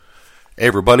Hey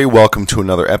everybody, welcome to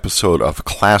another episode of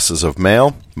Classes of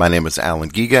Mail. My name is Alan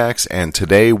Gigax, and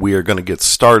today we are going to get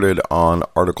started on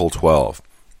Article 12.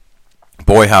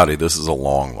 Boy howdy, this is a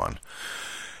long one.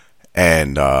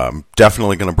 And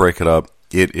definitely going to break it up.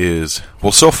 It is,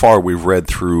 well, so far we've read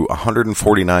through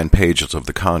 149 pages of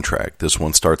the contract. This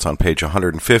one starts on page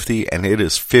 150, and it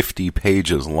is 50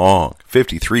 pages long,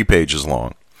 53 pages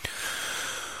long.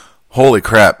 Holy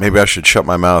crap, maybe I should shut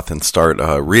my mouth and start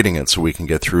reading it so we can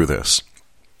get through this.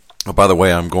 Oh, by the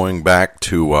way, I'm going back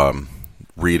to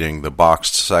reading the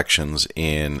boxed sections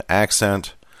in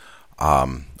accent.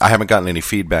 I haven't gotten any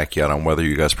feedback yet on whether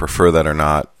you guys prefer that or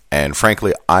not. And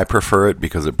frankly, I prefer it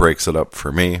because it breaks it up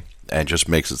for me and just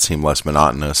makes it seem less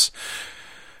monotonous.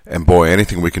 And boy,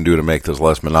 anything we can do to make this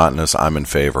less monotonous, I'm in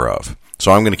favor of.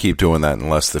 So I'm going to keep doing that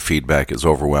unless the feedback is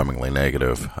overwhelmingly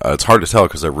negative. It's hard to tell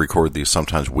because I record these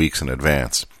sometimes weeks in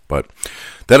advance. But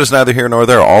that is neither here nor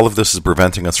there. All of this is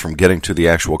preventing us from getting to the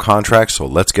actual contract, so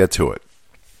let's get to it.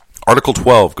 Article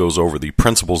 12 goes over the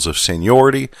principles of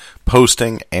seniority,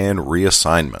 posting, and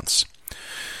reassignments.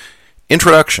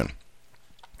 Introduction.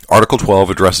 Article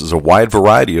 12 addresses a wide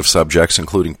variety of subjects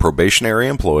including probationary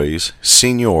employees,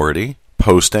 seniority,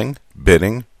 posting,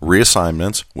 bidding,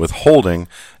 reassignments, withholding,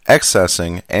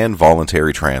 accessing, and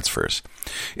voluntary transfers.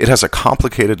 It has a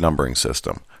complicated numbering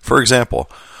system. For example,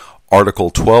 Article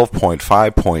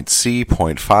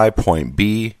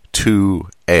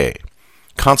 12.5.C.5.B.2a.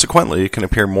 Consequently, it can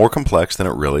appear more complex than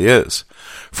it really is.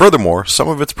 Furthermore, some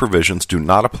of its provisions do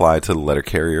not apply to the letter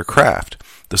carrier craft.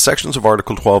 The sections of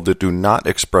Article 12 that do not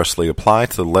expressly apply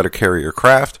to the letter carrier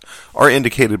craft are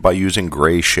indicated by using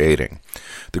gray shading.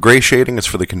 The gray shading is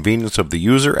for the convenience of the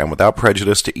user and without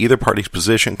prejudice to either party's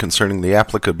position concerning the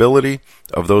applicability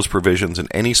of those provisions in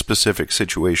any specific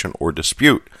situation or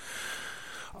dispute.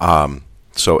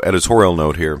 So editorial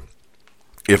note here,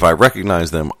 if I recognize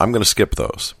them, I'm going to skip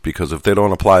those, because if they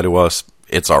don't apply to us,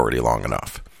 it's already long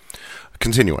enough.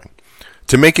 Continuing.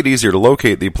 To make it easier to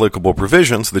locate the applicable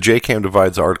provisions, the JCAM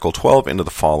divides Article 12 into the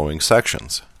following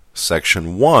sections.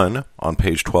 Section 1 on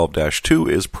page 12-2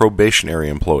 is probationary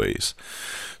employees.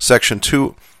 Section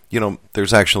 2,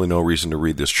 there's actually no reason to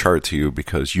read this chart to you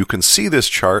because you can see this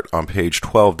chart on page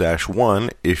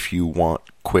 12-1 if you want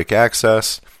quick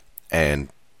access, and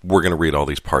we're going to read all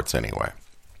these parts anyway.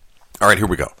 All right, here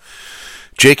we go.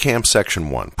 JCAM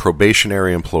Section 1,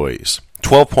 Probationary Employees,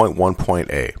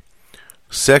 12.1.A.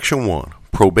 Section 1,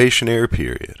 Probationary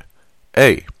Period.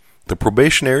 A. The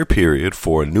probationary period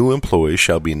for a new employee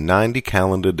shall be 90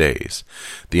 calendar days.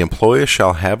 The employer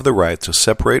shall have the right to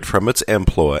separate from its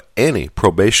employer any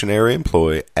probationary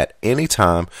employee at any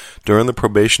time during the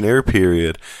probationary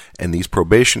period, and these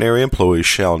probationary employees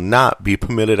shall not be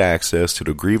permitted access to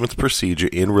the grievance procedure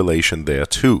in relation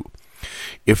thereto.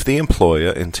 If the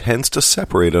employer intends to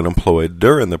separate an employee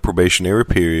during the probationary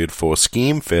period for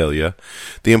scheme failure,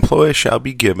 the employer shall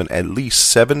be given at least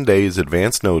 7 days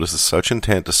advance notice of such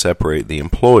intent to separate the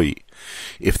employee.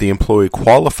 If the employee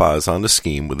qualifies on the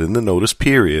scheme within the notice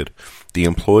period, the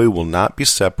employee will not be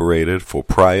separated for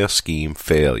prior scheme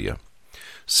failure.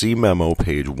 See memo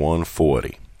page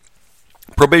 140.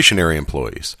 Probationary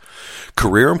employees.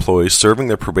 Career employees serving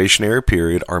their probationary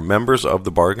period are members of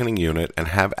the bargaining unit and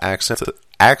have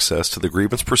access to the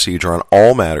grievance procedure on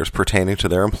all matters pertaining to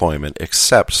their employment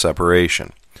except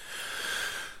separation.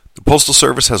 The Postal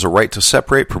Service has a right to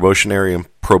separate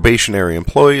probationary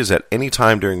employees at any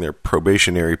time during their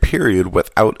probationary period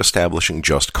without establishing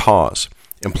just cause.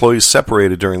 Employees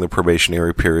separated during the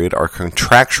probationary period are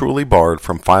contractually barred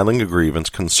from filing a grievance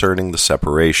concerning the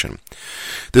separation.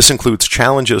 This includes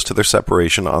challenges to their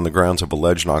separation on the grounds of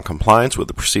alleged noncompliance with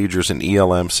the procedures in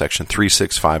ELM Section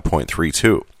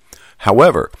 365.32.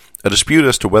 However, a dispute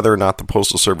as to whether or not the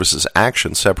Postal Service's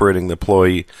action separating the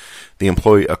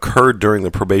employee occurred during the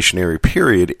probationary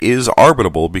period is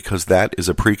arbitrable because that is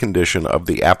a precondition of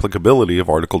the applicability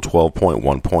of Article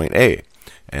 12.1.A.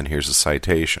 And here's a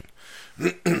citation.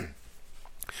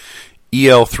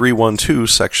 EL 312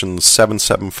 section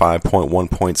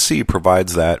 775.1.c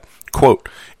provides that, quote,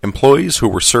 employees who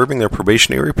were serving their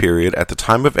probationary period at the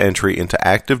time of entry into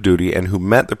active duty and who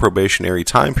met the probationary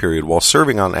time period while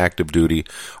serving on active duty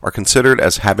are considered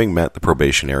as having met the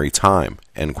probationary time,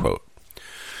 end quote.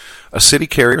 A city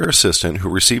carrier assistant who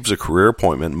receives a career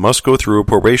appointment must go through a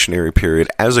probationary period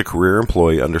as a career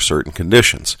employee under certain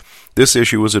conditions. This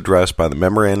issue was addressed by the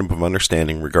Memorandum of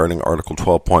Understanding regarding Article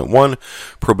 12.1,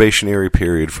 probationary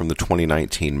period from the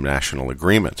 2019 National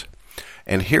Agreement.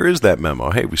 And here is that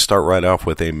memo. Hey, we start right off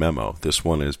with a memo. This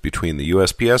one is between the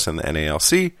USPS and the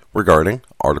NALC regarding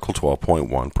Article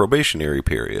 12.1, probationary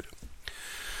period.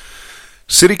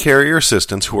 City carrier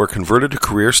assistants who are converted to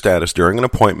career status during an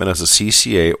appointment as a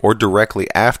CCA or directly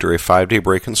after a 5-day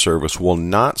break in service will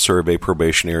not serve a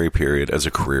probationary period as a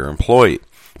career employee,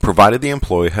 provided the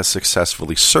employee has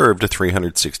successfully served a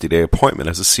 360-day appointment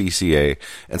as a CCA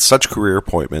and such career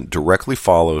appointment directly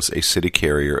follows a city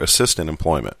carrier assistant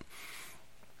employment,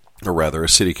 or rather a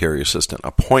city carrier assistant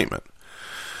appointment.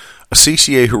 A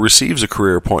CCA who receives a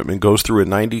career appointment goes through a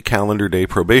 90 calendar day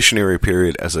probationary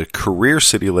period as a career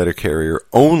city letter carrier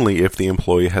only if the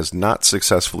employee has not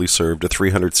successfully served a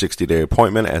 360-day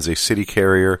appointment as a city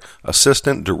carrier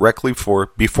assistant directly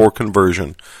before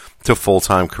conversion to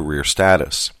full-time career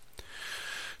status.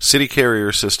 City carrier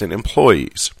assistant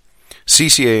employees.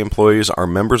 CCA employees are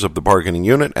members of the bargaining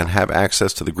unit and have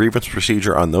access to the grievance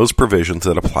procedure on those provisions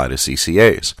that apply to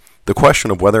CCAs. The question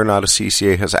of whether or not a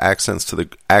CCA has access to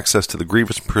the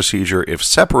grievance procedure if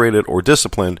separated or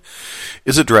disciplined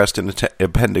is addressed in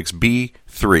Appendix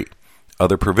B.3,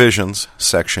 Other Provisions,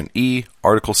 Section E,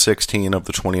 Article 16 of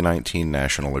the 2019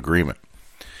 National Agreement.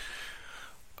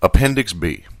 Appendix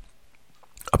B.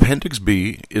 Appendix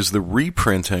B is the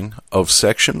reprinting of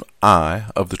Section I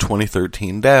of the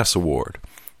 2013 DAS Award,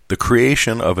 the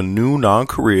creation of a new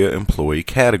non-career employee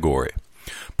category.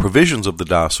 Provisions of the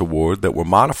DAS Award that were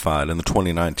modified in the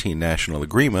 2019 National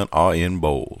Agreement are in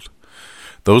bold.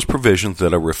 Those provisions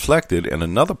that are reflected in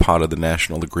another part of the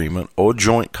National Agreement or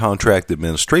Joint Contract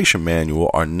Administration Manual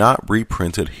are not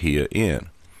reprinted herein.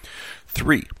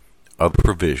 3. Other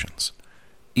Provisions.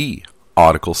 E.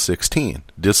 Article 16.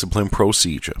 Discipline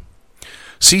Procedure.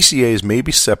 CCAs may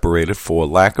be separated for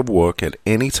lack of work at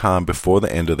any time before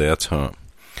the end of their term.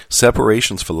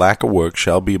 Separations for lack of work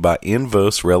shall be by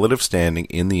inverse relative standing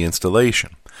in the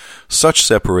installation. Such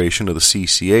separation of the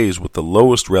CCAs with the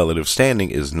lowest relative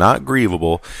standing is not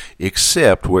grievable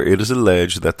except where it is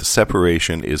alleged that the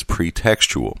separation is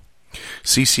pretextual.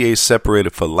 CCAs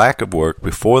separated for lack of work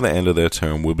before the end of their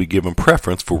term will be given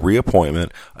preference for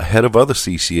reappointment ahead of other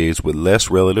CCAs with less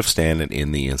relative standing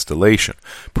in the installation,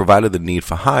 provided the need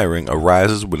for hiring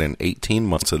arises within 18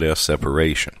 months of their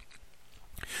separation.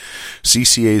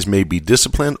 CCAs may be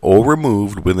disciplined or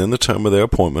removed within the term of their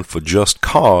appointment for just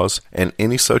cause, and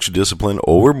any such discipline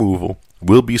or removal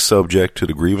will be subject to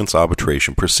the grievance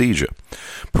arbitration procedure,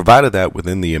 provided that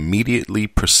within the immediately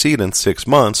preceding 6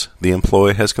 months, the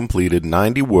employee has completed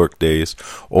 90 work days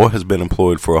or has been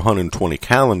employed for 120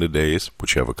 calendar days,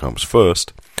 whichever comes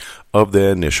first, of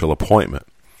their initial appointment.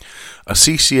 A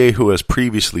CCA who has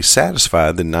previously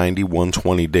satisfied the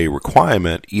 90-120-day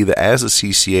requirement, either as a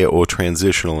CCA or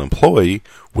transitional employee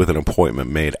with an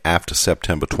appointment made after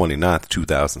September 29,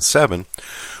 2007,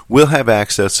 will have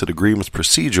access to the grievance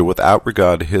procedure without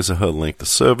regard to his or her length of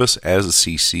service as a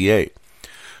CCA.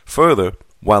 Further,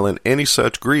 while in any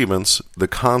such grievance the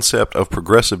concept of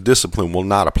progressive discipline will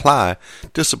not apply,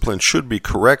 discipline should be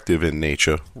corrective in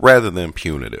nature rather than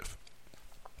punitive.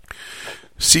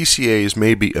 CCAs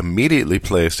may be immediately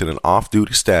placed in an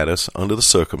off-duty status under the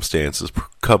circumstances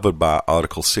covered by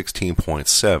Article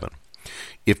 16.7.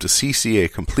 If the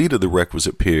CCA completed the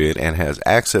requisite period and has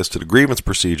access to the grievance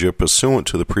procedure pursuant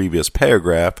to the previous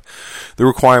paragraph, the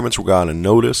requirements regarding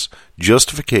notice,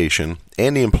 justification,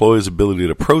 and the employee's ability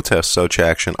to protest such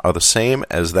action are the same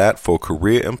as that for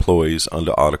career employees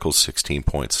under Article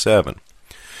 16.7.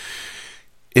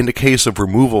 In the case of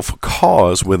removal for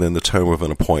cause within the term of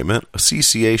an appointment, a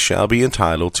CCA shall be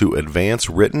entitled to advance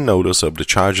written notice of the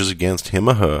charges against him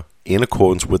or her in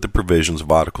accordance with the provisions of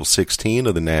Article 16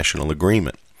 of the National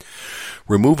Agreement.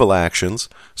 Removal actions,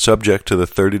 subject to the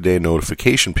 30-day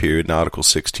notification period in Article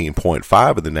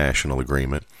 16.5 of the National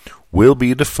Agreement, will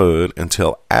be deferred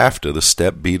until after the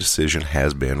Step B decision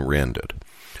has been rendered,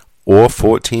 or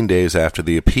 14 days after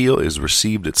the appeal is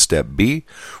received at Step B,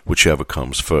 whichever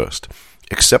comes first,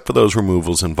 except for those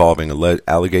removals involving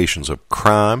allegations of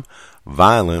crime,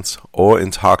 violence, or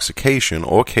intoxication,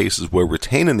 or cases where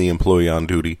retaining the employee on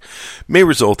duty may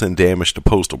result in damage to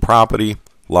postal property,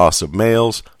 loss of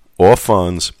mails or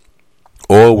funds,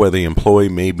 or where the employee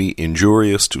may be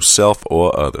injurious to self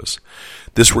or others.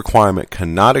 This requirement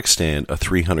cannot extend a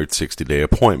 360-day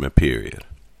appointment period.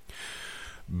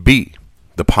 B.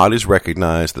 The parties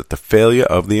recognize that the failure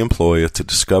of the employer to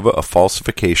discover a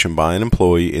falsification by an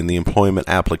employee in the employment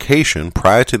application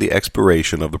prior to the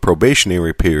expiration of the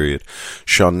probationary period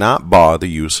shall not bar the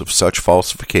use of such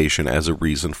falsification as a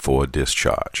reason for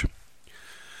discharge.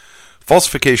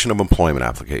 Falsification of employment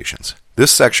applications.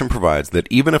 This section provides that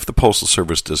even if the Postal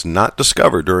Service does not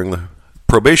discover during the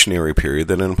probationary period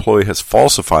that an employee has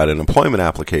falsified an employment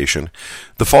application,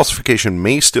 the falsification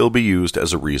may still be used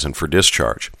as a reason for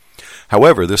discharge.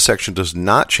 However, this section does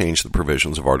not change the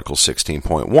provisions of Article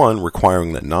 16.1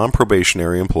 requiring that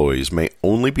non-probationary employees may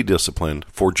only be disciplined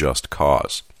for just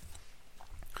cause.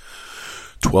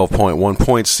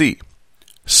 12.1.c.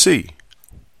 C.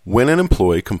 When an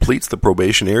employee completes the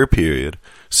probationary period,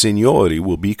 seniority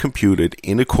will be computed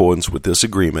in accordance with this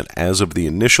agreement as of the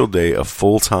initial day of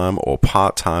full-time or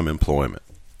part-time employment.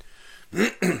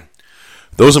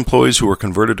 Those employees who are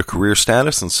converted to career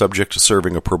status and subject to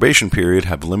serving a probation period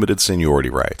have limited seniority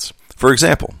rights. For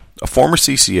example, a former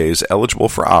CCA is eligible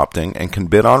for opting and can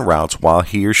bid on routes while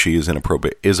he or she is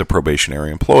a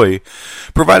probationary employee,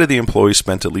 provided the employee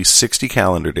spent at least 60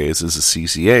 calendar days as a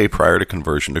CCA prior to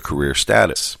conversion to career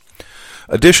status.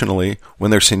 Additionally,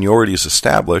 when their seniority is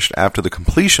established after the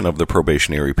completion of the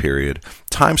probationary period,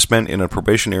 time spent in a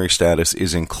probationary status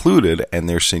is included and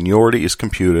their seniority is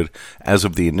computed as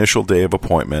of the initial day of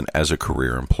appointment as a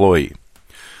career employee.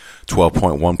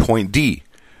 12.1.d.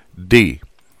 D.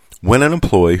 When an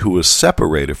employee who is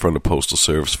separated from the Postal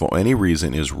Service for any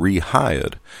reason is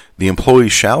rehired, the employee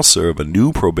shall serve a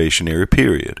new probationary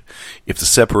period. If the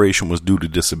separation was due to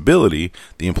disability,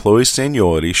 the employee's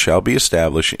seniority shall be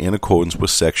established in accordance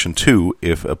with Section 2,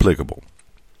 if applicable.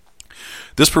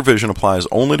 This provision applies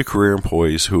only to career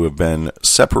employees who have been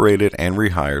separated and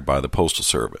rehired by the Postal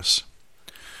Service.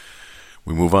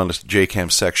 We move on to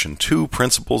JCAM Section 2,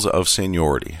 Principles of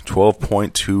Seniority,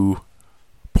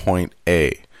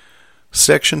 12.2.a.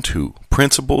 Section 2,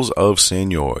 Principles of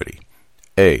Seniority.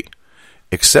 A.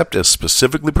 Except as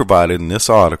specifically provided in this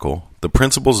article, the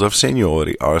principles of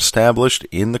seniority are established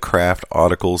in the craft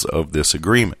articles of this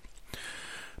agreement.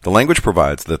 The language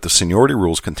provides that the seniority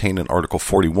rules contained in Article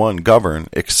 41 govern,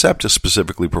 except as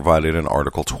specifically provided in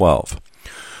Article 12.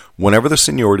 Whenever the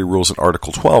seniority rules in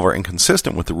Article 12 are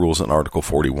inconsistent with the rules in Article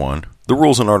 41, the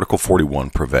rules in Article 41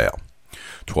 prevail.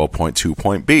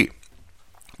 12.2.b.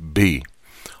 B.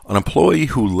 An employee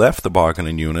who left the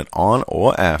bargaining unit on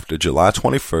or after July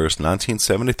 21,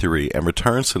 1973 and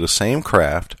returns to the same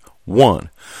craft, 1.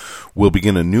 Will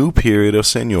begin a new period of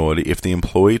seniority if the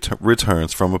employee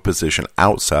returns from a position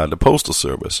outside the Postal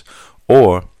Service,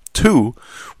 or 2.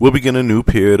 Will begin a new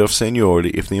period of seniority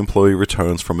if the employee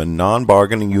returns from a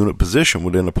non-bargaining unit position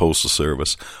within the Postal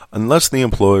Service, unless the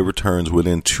employee returns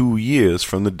within 2 years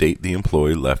from the date the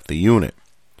employee left the unit.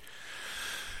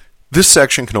 This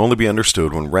section can only be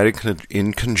understood when read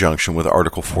in conjunction with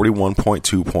Article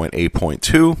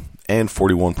 41.2.A.2 and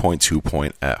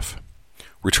 41.2.F.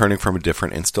 Returning from a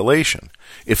different installation.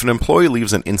 If an employee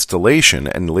leaves an installation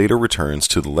and later returns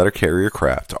to the letter carrier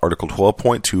craft, Article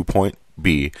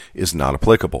 12.2.B is not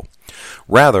applicable.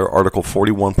 Rather, Article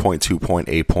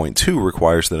 41.2.A.2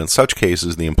 requires that in such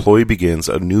cases the employee begins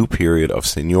a new period of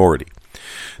seniority.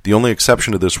 The only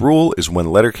exception to this rule is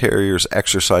when letter carriers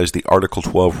exercise the Article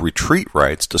 12 retreat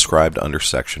rights described under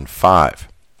Section 5.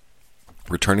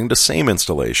 Returning to same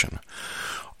installation.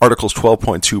 Articles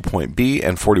 12.2.B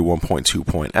and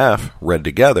 41.2.F, read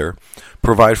together,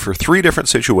 provide for 3 different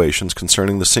situations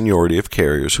concerning the seniority of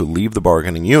carriers who leave the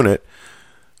bargaining unit,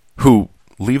 never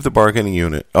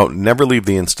leave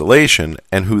the installation,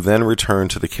 and who then return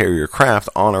to the carrier craft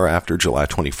on or after July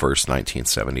 21,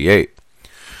 1978.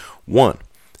 1.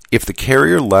 If the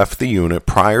carrier left the unit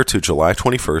prior to July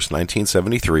 21,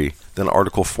 1973, then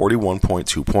Article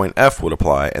 41.2.F would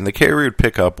apply, and the carrier would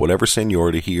pick up whatever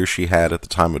seniority he or she had at the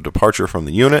time of departure from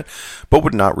the unit, but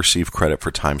would not receive credit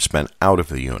for time spent out of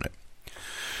the unit.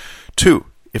 2.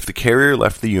 If the carrier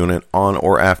left the unit on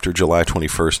or after July 21,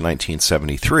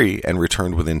 1973, and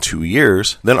returned within 2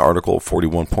 years, then Article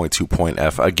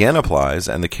 41.2.F again applies,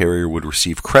 and the carrier would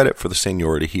receive credit for the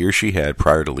seniority he or she had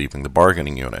prior to leaving the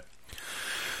bargaining unit.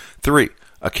 3.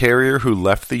 A carrier who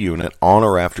left the unit on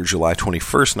or after July 21,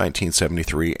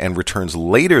 1973, and returns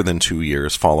later than 2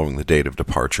 years following the date of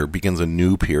departure begins a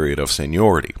new period of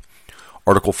seniority.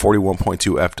 Article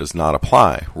 41.2F does not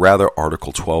apply. Rather,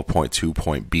 Article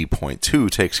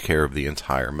 12.2.B.2 takes care of the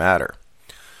entire matter.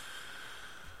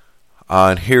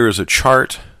 And here is a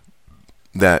chart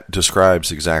that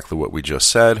describes exactly what we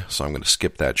just said, so I'm going to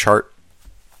skip that chart.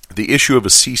 The issue of a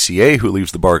CCA who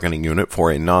leaves the bargaining unit for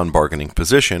a non-bargaining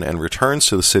position and returns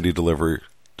to the city delivery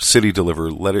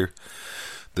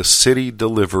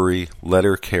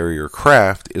letter carrier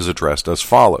craft is addressed as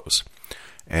follows.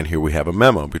 And here we have a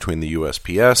memo between the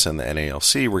USPS and the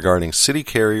NALC regarding city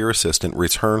carrier assistant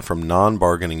return from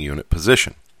non-bargaining unit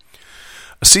position.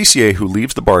 A CCA who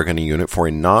leaves the bargaining unit for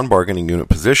a non-bargaining unit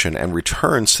position and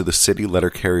returns to the city letter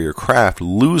carrier craft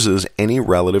loses any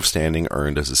relative standing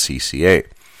earned as a CCA.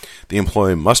 The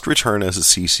employee must return as a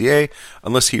CCA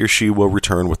unless he or she will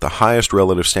return with the highest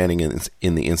relative standing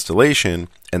in the installation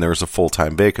and there is a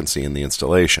full-time vacancy in the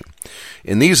installation.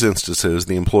 In these instances,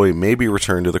 the employee may be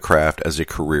returned to the craft as a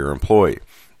career employee.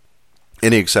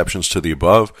 Any exceptions to the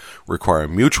above require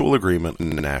mutual agreement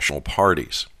in the national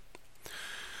parties.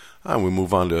 We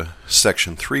move on to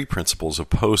Section 3, Principles of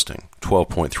Posting,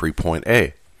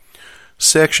 12.3.A.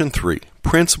 Section 3,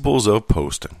 Principles of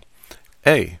Posting.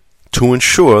 A. To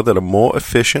ensure a more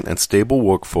efficient and stable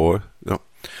workforce,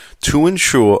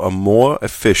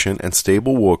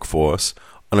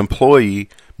 an employee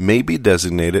may be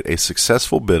designated a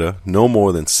successful bidder no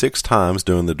more than 6 times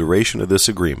during the duration of this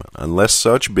agreement, unless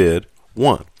such bid,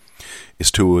 1.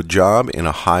 is to a job in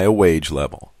a higher wage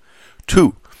level,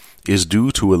 2. is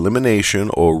due to elimination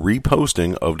or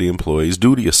reposting of the employee's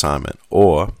duty assignment,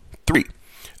 or 3.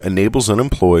 enables an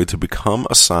employee to become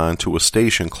assigned to a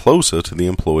station closer to the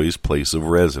employee's place of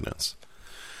residence.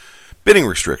 Bidding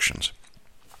restrictions.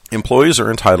 Employees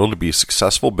are entitled to be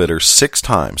successful bidders 6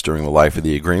 times during the life of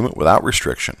the agreement without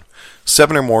restriction.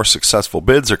 7 or more successful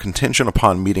bids are contingent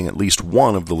upon meeting at least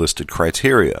one of the listed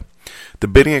criteria. The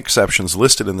bidding exceptions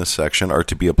listed in this section are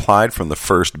to be applied from the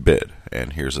first bid,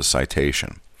 and here's a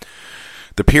citation.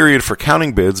 The period for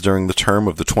counting bids during the term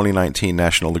of the 2019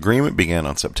 National Agreement began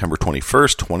on September 21,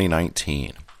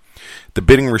 2019. The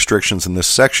bidding restrictions in this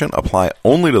section apply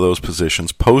only to those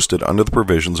positions posted under the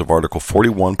provisions of Article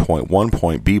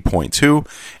 41.1.B.2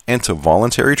 and to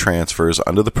voluntary transfers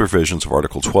under the provisions of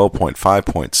Article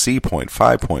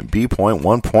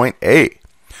 12.5.C.5.B.1.A.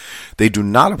 They do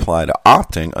not apply to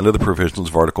opting under the provisions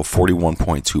of Article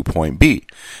 41.2.B,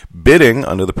 bidding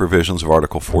under the provisions of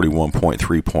Article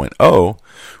 41.3.0,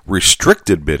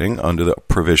 restricted bidding under the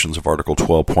provisions of Article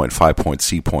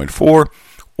 12.5.C.4,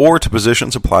 or to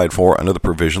positions applied for under the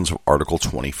provisions of Article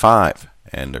 25.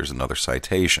 And there's another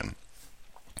citation.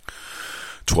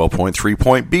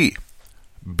 12.3.B.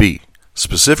 B.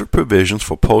 Specific provisions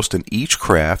for post in each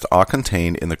craft are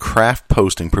contained in the craft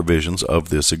posting provisions of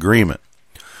this agreement.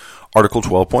 Article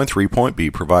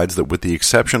 12.3.B provides that with the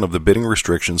exception of the bidding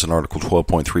restrictions in Article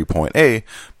 12.3.A,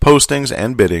 postings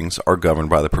and biddings are governed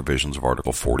by the provisions of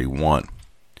Article 41.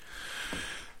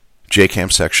 JCAM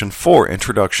Section 4,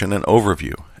 Introduction and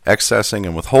Overview, Accessing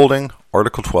and Withholding,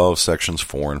 Article 12, Sections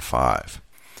 4 and 5.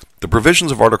 The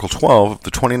provisions of Article 12 of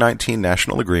the 2019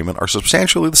 National Agreement are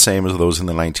substantially the same as those in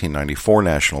the 1994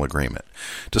 National Agreement.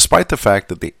 Despite the fact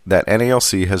that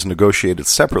NALC has negotiated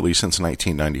separately since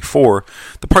 1994,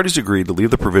 the parties agreed to leave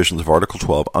the provisions of Article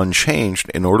 12 unchanged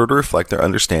in order to reflect their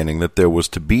understanding that there was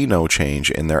to be no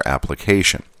change in their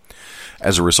application.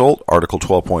 As a result, Article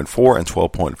 12.4 and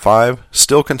 12.5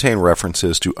 still contain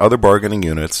references to other bargaining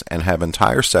units and have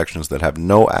entire sections that have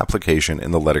no application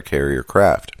in the letter carrier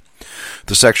craft.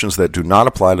 The sections that do not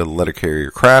apply to the letter carrier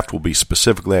craft will be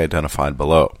specifically identified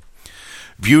below.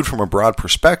 Viewed from a broad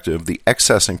perspective, the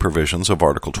accessing provisions of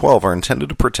Article 12 are intended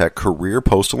to protect career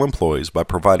postal employees by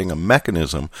providing a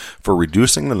mechanism for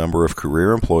reducing the number of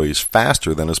career employees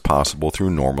faster than is possible through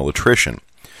normal attrition.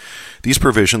 These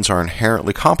provisions are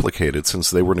inherently complicated since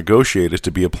they were negotiated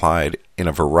to be applied in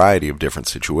a variety of different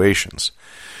situations.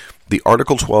 The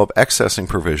Article 12 accessing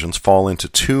provisions fall into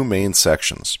 2 main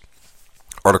sections.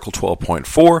 Article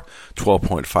 12.4,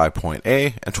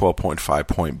 12.5.A, and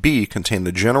 12.5.B contain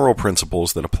the general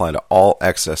principles that apply to all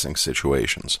accessing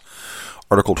situations.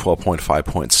 Article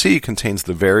 12.5.C contains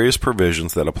the various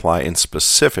provisions that apply in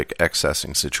specific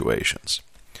accessing situations.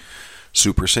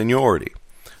 Superseniority.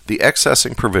 The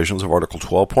accessing provisions of Article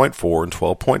 12.4 and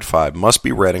 12.5 must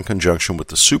be read in conjunction with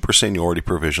the superseniority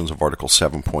provisions of Article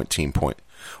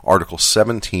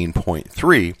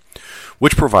 17.3,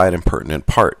 which provide in pertinent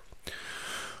part.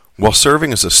 While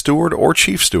serving as a steward or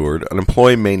chief steward, an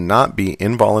employee may not be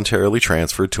involuntarily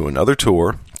transferred to another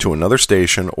tour, to another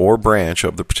station or branch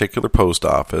of the particular post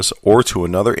office, or to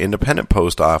another independent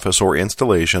post office or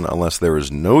installation unless there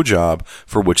is no job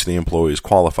for which the employee is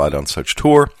qualified on such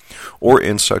tour, or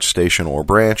in such station or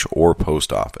branch or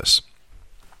post office.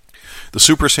 The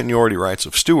superseniority rights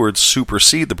of stewards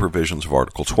supersede the provisions of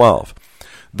Article 12.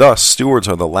 Thus, stewards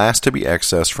are the last to be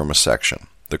accessed from a section,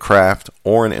 the craft,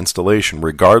 or an installation,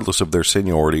 regardless of their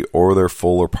seniority or their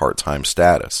full or part-time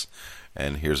status.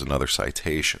 And here's another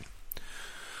citation.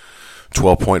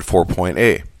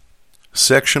 12.4.A.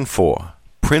 Section 4.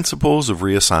 Principles of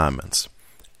Reassignments.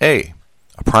 A.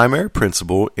 A primary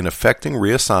principle in effecting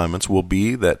reassignments will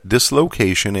be that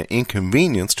dislocation and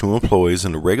inconvenience to employees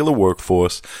in the regular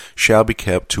workforce shall be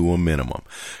kept to a minimum,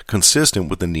 consistent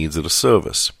with the needs of the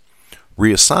service.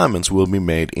 Reassignments will be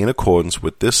made in accordance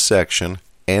with this section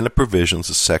and the provisions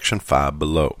of Section 5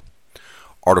 below.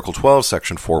 Article 12,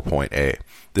 Section 4.A.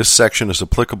 This section is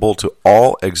applicable to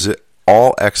all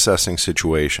accessing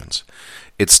situations.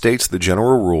 It states the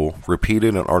general rule,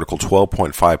 repeated in Article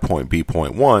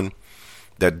 12.5.B.1,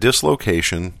 that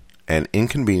dislocation and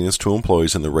inconvenience to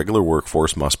employees in the regular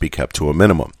workforce must be kept to a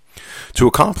minimum. To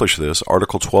accomplish this,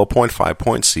 Article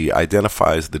 12.5.C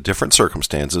identifies the different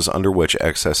circumstances under which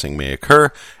accessing may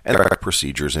occur and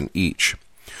procedures in each.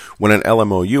 When an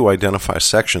LMOU identifies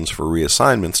sections for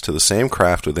reassignments to the same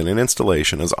craft within an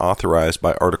installation as authorized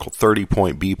by Article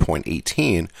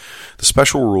 30.B.18, the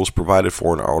special rules provided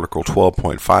for in Article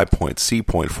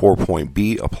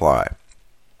 12.5.C.4.B apply.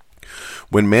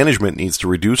 When management needs to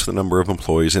reduce the number of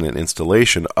employees in an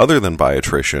installation other than by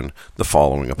attrition, the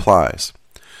following applies.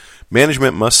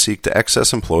 Management must seek to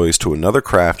access employees to another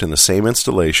craft in the same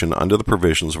installation under the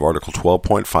provisions of Article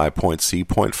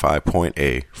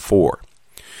 12.5.C.5.A.4.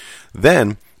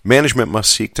 Then, management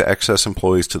must seek to access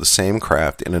employees to the same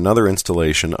craft in another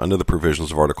installation under the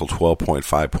provisions of Article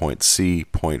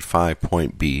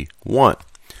 12.5.C.5.B.1.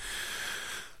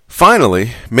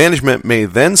 Finally, management may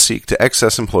then seek to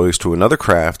access employees to another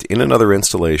craft in another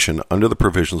installation under the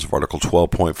provisions of Article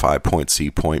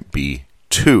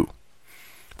 12.5.C.B.2.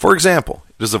 For example,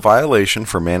 it is a violation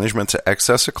for management to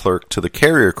access a clerk to the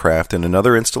carrier craft in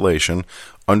another installation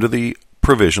under the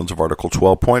provisions of Article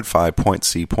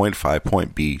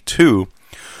 12.5.C.5.B.2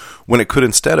 when it could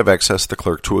instead have accessed the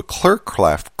clerk to a clerk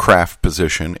craft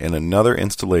position in another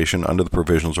installation under the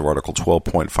provisions of Article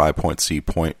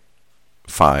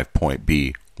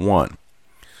 12.5.C.5.B.1.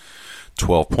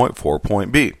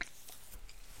 12.4.B.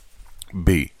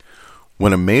 B.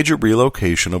 When a major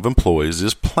relocation of employees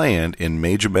is planned in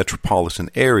major metropolitan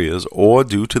areas or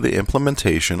due to the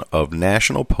implementation of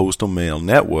national postal mail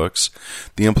networks,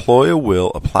 the employer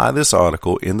will apply this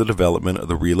article in the development of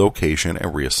the relocation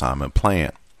and reassignment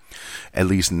plan. At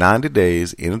least 90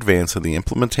 days in advance of the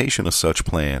implementation of such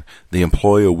plan, the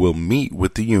employer will meet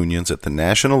with the unions at the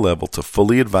national level to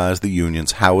fully advise the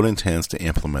unions how it intends to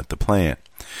implement the plan.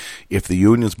 If the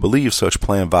unions believe such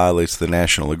plan violates the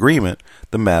national agreement,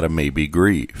 the matter may be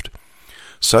grieved.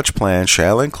 Such plan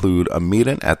shall include a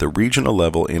meeting at the regional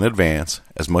level in advance,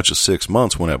 as much as 6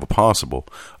 months whenever possible,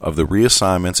 of the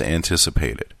reassignments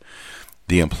anticipated.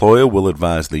 The employer will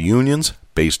advise the unions,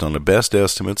 based on the best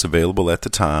estimates available at the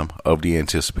time, of the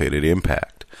anticipated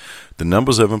impact, the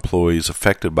numbers of employees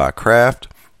affected by craft,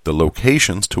 the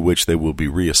locations to which they will be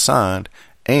reassigned,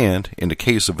 and, in the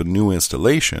case of a new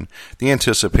installation, the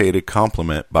anticipated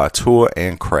complement by tour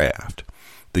and craft.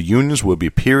 The unions will be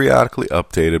periodically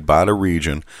updated by the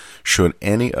region should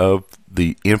any of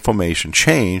the information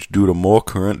change due to more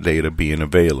current data being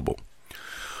available.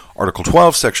 Article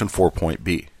 12, Section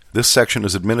 4.B. This section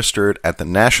is administered at the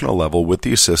national level with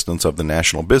the assistance of the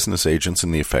national business agents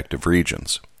in the affected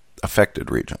regions.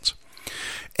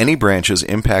 Any branches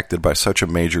impacted by such a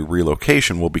major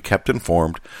relocation will be kept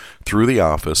informed through the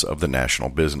office of the national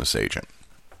business agent.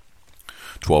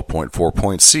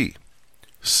 12.4.C.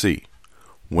 C.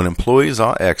 When employees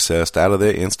are accessed out of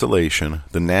their installation,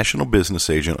 the national business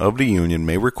agent of the union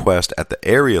may request at the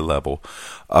area level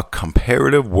a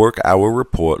comparative work hour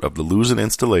report of the losing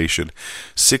installation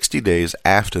 60 days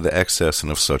after the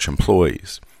accessing of such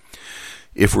employees.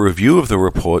 If a review of the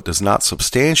report does not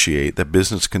substantiate that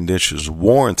business conditions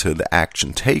warranted the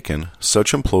action taken,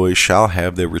 such employees shall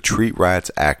have their retreat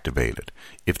rights activated.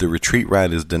 If the retreat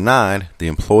right is denied, the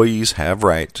employees have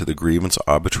right to the grievance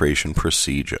arbitration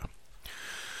procedure.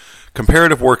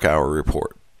 Comparative work hour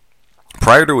report.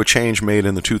 Prior to a change made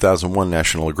in the 2001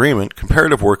 National Agreement,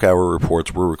 comparative work hour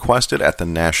reports were requested at the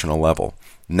national level.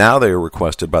 Now they are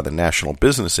requested by the National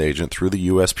Business Agent through the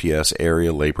USPS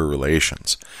Area Labor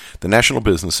Relations. The National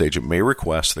Business Agent may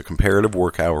request the comparative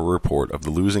work hour report of the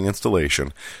losing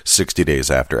installation 60 days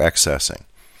after accessing.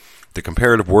 The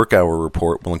comparative work hour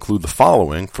report will include the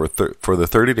following for the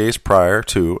 30 days prior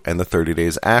to and the 30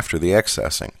 days after the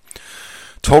accessing.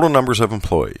 Total numbers of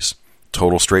employees,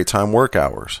 total straight time work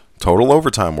hours, total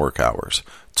overtime work hours,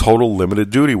 total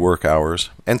limited duty work hours,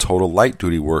 and total light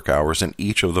duty work hours in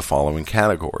each of the following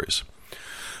categories.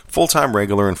 Full-time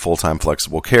regular and full-time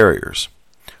flexible carriers,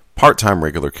 part-time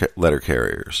regular letter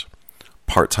carriers,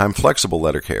 part-time flexible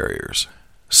letter carriers,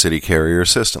 city carrier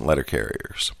assistant letter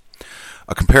carriers.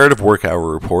 A comparative work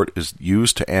hour report is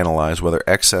used to analyze whether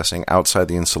accessing outside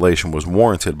the installation was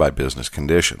warranted by business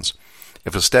conditions.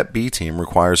 If a Step B team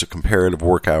requires a comparative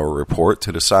work hour report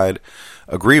to decide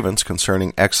a grievance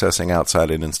concerning accessing outside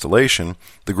an installation,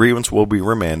 the grievance will be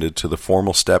remanded to the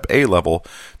formal Step A level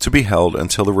to be held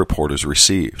until the report is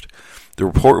received. The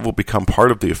report will become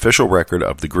part of the official record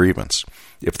of the grievance.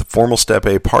 If the formal Step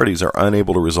A parties are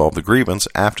unable to resolve the grievance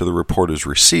after the report is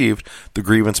received, the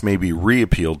grievance may be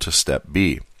reappealed to Step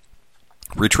B.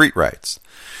 Retreat rights.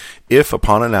 If,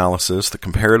 upon analysis, the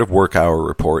comparative work hour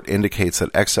report indicates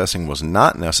that accessing was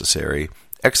not necessary,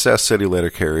 excess city letter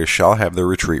carriers shall have their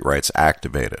retreat rights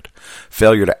activated.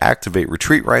 Failure to activate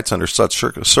retreat rights under such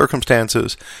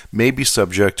circumstances may be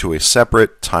subject to a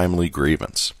separate, timely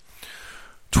grievance.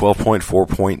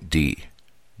 12.4.d.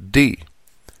 D.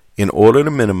 In order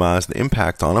to minimize the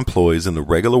impact on employees in the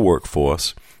regular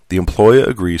workforce, the employer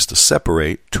agrees to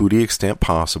separate, to the extent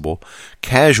possible,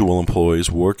 casual employees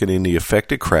working in the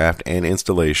affected craft and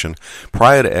installation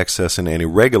prior to accessing any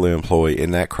regular employee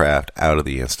in that craft out of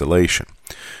the installation.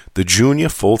 The junior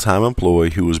full-time employee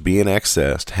who is being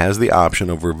accessed has the option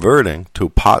of reverting to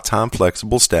part-time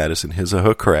flexible status in his or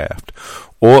her craft,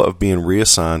 or of being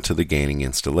reassigned to the gaining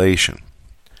installation.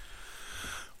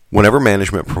 Whenever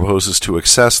management proposes to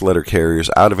access letter carriers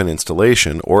out of an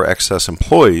installation or access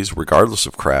employees, regardless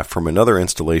of craft, from another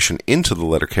installation into the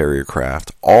letter carrier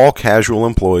craft, all casual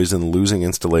employees in the losing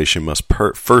installation must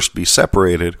first be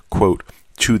separated, quote,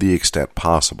 to the extent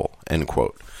possible, end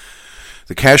quote.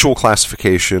 The casual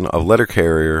classification of letter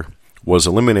carrier was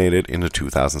eliminated in the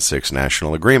 2006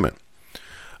 National Agreement.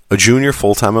 A junior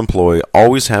full-time employee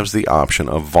always has the option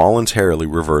of voluntarily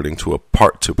reverting to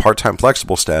part-time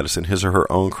flexible status in his or her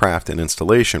own craft and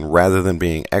installation rather than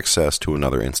being accessed to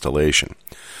another installation.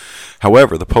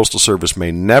 However, the Postal Service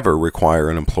may never require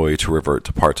an employee to revert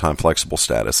to part-time flexible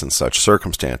status in such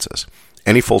circumstances.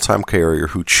 Any full-time carrier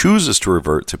who chooses to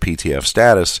revert to PTF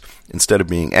status instead of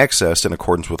being accessed in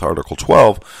accordance with Article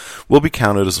 12 will be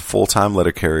counted as a full-time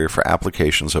letter carrier for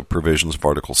applications of provisions of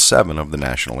Article 7 of the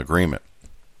National Agreement.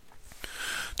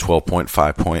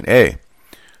 12.5.a.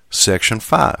 Section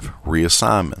 5.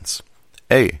 Reassignments.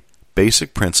 A.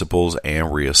 Basic principles and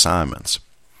reassignments.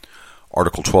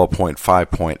 Article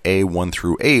 12.5.a 1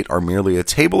 through 8 are merely a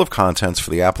table of contents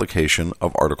for the application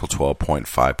of Article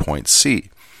 12.5.c.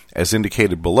 As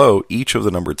indicated below, each of the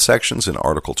numbered sections in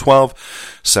Article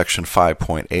 12, Section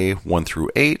 5.a 1 through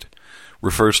 8,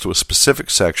 refers to a specific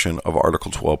section of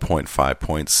Article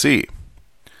 12.5.c.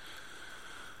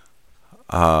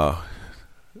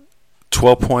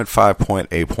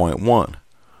 12.5.a.1.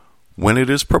 When it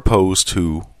is proposed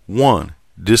to 1.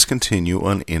 Discontinue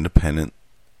an independent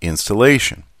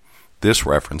installation. This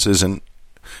reference is to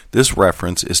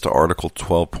Article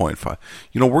 12.5.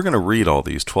 We're going to read all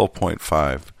these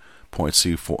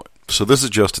 12.5.c4. So this is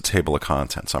just a table of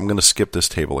contents. I'm going to skip this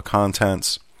table of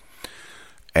contents,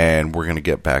 and we're going to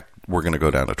go down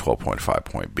to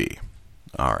 12.5.b.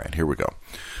 All right, here we go.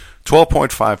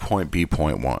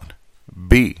 12.5.b.1.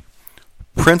 B.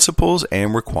 Principles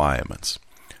and requirements.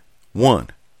 1.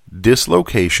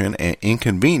 Dislocation and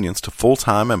inconvenience to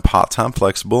full-time and part-time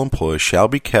flexible employees shall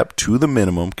be kept to the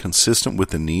minimum consistent with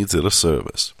the needs of the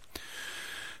service.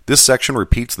 This section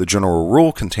repeats the general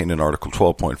rule contained in Article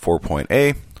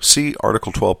 12.4.a. See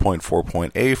Article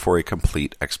 12.4.a for a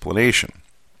complete explanation.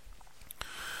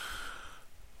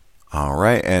 All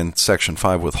right, and Section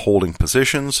 5, withholding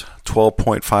positions,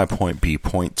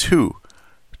 12.5.b.2.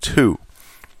 2.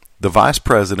 The Vice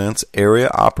President's area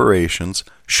operations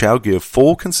shall give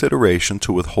full consideration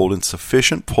to withholding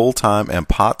sufficient full-time and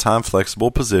part-time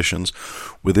flexible positions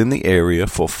within the area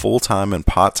for full-time and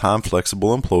part-time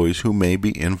flexible employees who may be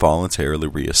involuntarily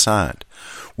reassigned.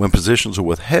 When positions are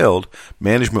withheld,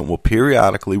 management will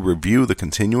periodically review the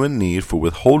continuing need for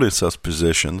withholding such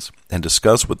positions and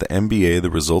discuss with the MBA the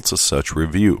results of such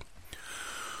review.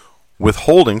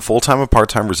 Withholding full-time and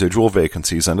part-time residual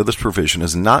vacancies under this provision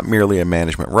is not merely a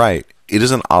management right, it is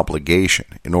an obligation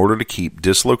in order to keep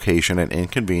dislocation and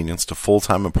inconvenience to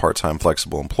full-time and part-time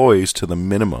flexible employees to the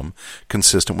minimum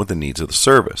consistent with the needs of the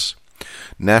service.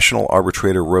 National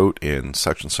Arbitrator wrote in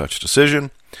such and such decision,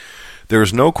 there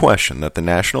is no question that the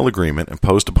National Agreement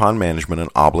imposed upon management an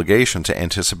obligation to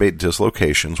anticipate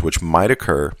dislocations which might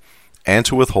occur and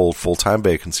to withhold full-time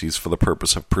vacancies for the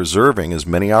purpose of preserving as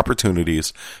many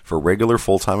opportunities for regular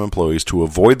full-time employees to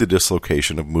avoid the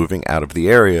dislocation of moving out of the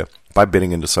area by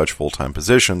bidding into such full-time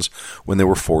positions when they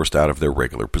were forced out of their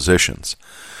regular positions.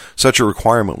 Such a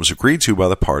requirement was agreed to by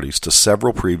the parties to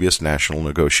several previous national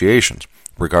negotiations,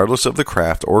 regardless of the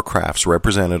craft or crafts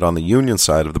represented on the union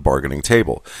side of the bargaining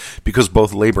table, because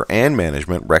both labor and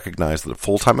management recognized that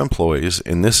full-time employees,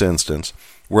 in this instance,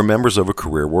 were members of a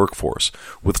career workforce,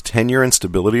 with tenure and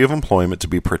stability of employment to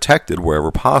be protected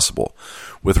wherever possible,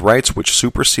 with rights which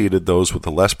superseded those with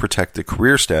the less protected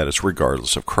career status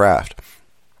regardless of craft.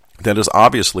 That is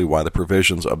obviously why the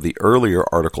provisions of the earlier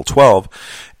Article 12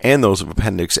 and those of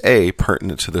Appendix A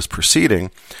pertinent to this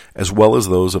proceeding, as well as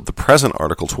those of the present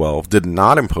Article 12, did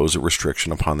not impose a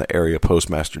restriction upon the Area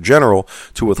Postmaster General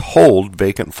to withhold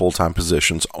vacant full-time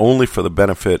positions only for the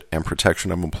benefit and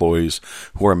protection of employees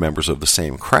who are members of the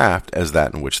same craft as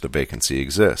that in which the vacancy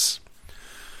exists.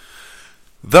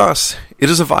 Thus, it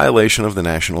is a violation of the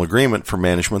National Agreement for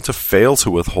management to fail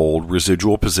to withhold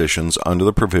residual positions under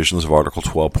the provisions of Article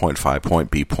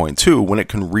 12.5.b.2 when it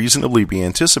can reasonably be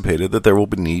anticipated that there will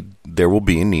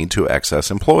be a need to access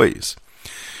employees.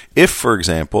 If, for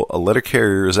example, a letter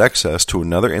carrier is accessed to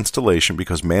another installation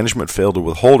because management failed to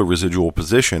withhold a residual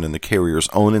position in the carrier's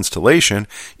own installation,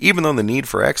 even though the need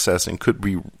for accessing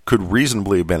could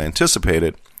reasonably have been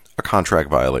anticipated, a contract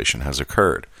violation has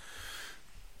occurred.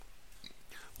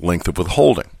 Length of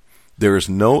withholding. There is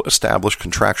no established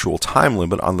contractual time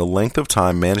limit on the length of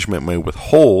time management may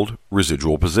withhold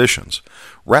residual positions.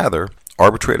 Rather,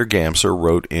 arbitrator Gamser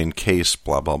wrote in case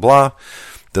blah blah blah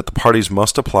that the parties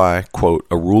must apply, quote,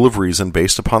 a rule of reason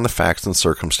based upon the facts and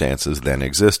circumstances then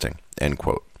existing, end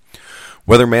quote.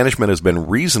 Whether management has been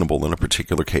reasonable in a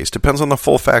particular case depends on the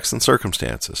full facts and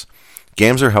circumstances.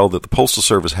 Gamser held that the Postal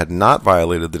Service had not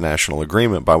violated the National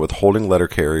Agreement by withholding letter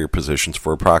carrier positions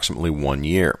for approximately 1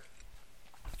 year.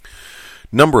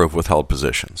 Number of withheld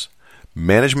positions.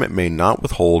 Management may not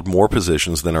withhold more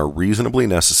positions than are reasonably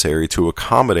necessary to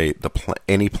accommodate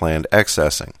any planned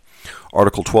accessing.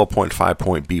 Article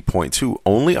 12.5.b.2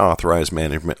 only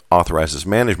authorizes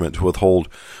management to withhold,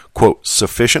 quote,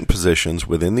 sufficient positions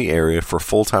within the area for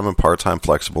full-time and part-time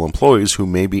flexible employees who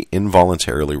may be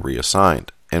involuntarily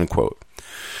reassigned, end quote.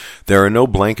 There are no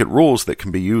blanket rules that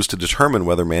can be used to determine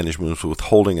whether management is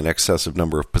withholding an excessive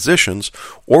number of positions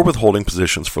or withholding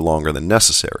positions for longer than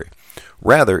necessary.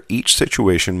 Rather, each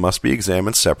situation must be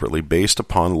examined separately based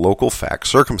upon local fact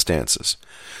circumstances.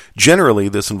 Generally,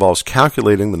 this involves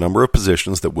calculating the number of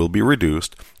positions that will be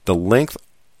reduced, the length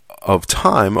of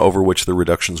time over which the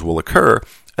reductions will occur,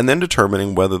 and then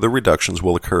determining whether the reductions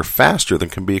will occur faster than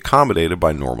can be accommodated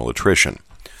by normal attrition.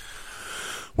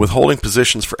 Withholding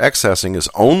positions for accessing is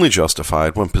only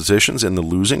justified when positions in the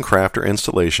losing craft or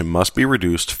installation must be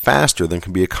reduced faster than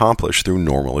can be accomplished through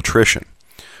normal attrition.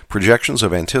 Projections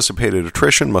of anticipated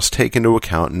attrition must take into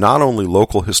account not only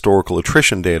local historical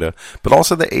attrition data, but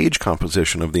also the age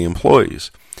composition of the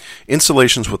employees.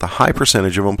 Installations with a high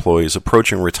percentage of employees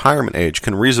approaching retirement age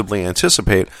can reasonably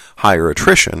anticipate higher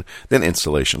attrition than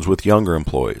installations with younger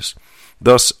employees.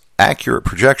 Thus, accurate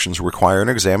projections require an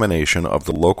examination of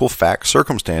the local fact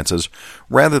circumstances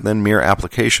rather than mere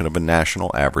application of a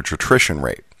national average attrition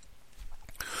rate.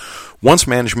 Once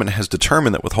management has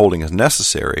determined that withholding is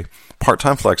necessary,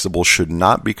 part-time flexibles should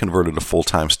not be converted to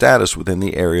full-time status within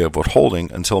the area of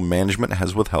withholding until management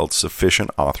has withheld sufficient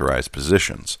authorized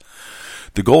positions.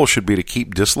 The goal should be to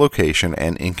keep dislocation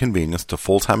and inconvenience to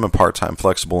full-time and part-time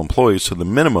flexible employees to the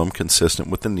minimum consistent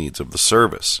with the needs of the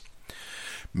service.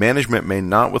 Management may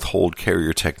not withhold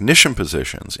carrier technician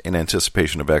positions in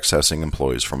anticipation of accessing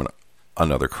employees from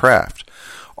another craft.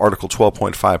 Article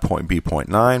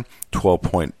 12.5.b.9,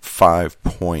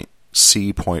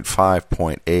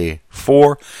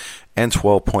 12.5.c.5.a4, and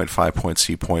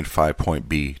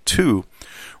 12.5.c.5.b2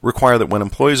 require that when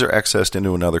employees are accessed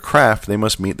into another craft, they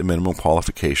must meet the minimum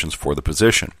qualifications for the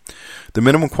position. The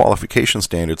minimum qualification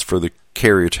standards for the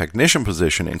carrier technician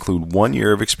position include 1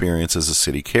 year of experience as a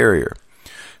city carrier.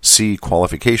 See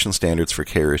qualification standards for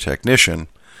carrier technician,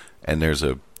 and there's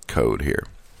a code here.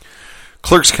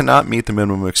 Clerks cannot meet the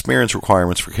minimum experience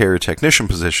requirements for carrier technician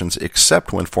positions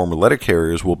except when former letter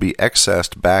carriers will be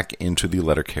accessed back into the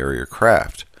letter carrier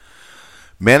craft.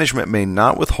 Management may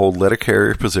not withhold letter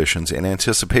carrier positions in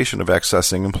anticipation of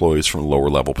accessing employees from lower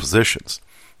level positions.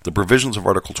 The provisions of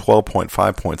Article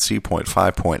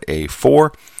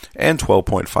 12.5.c.5.a4 and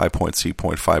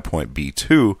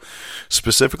 12.5.c.5.b2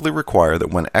 specifically require that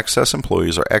when excess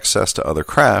employees are accessed to other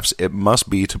crafts, it must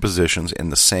be to positions in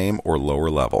the same or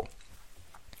lower level.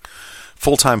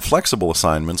 Full-time flexible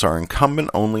assignments are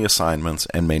incumbent-only assignments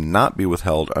and may not be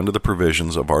withheld under the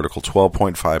provisions of Article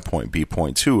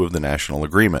 12.5.b.2 of the National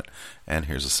Agreement. And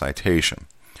here's a citation.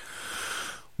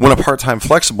 When a part-time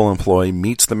flexible employee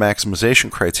meets the maximization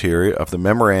criteria of the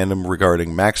Memorandum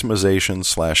regarding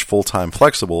Maximization/Full-Time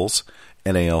Flexibles,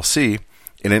 NALC,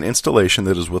 in an installation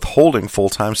that is withholding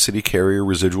full-time city carrier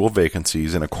residual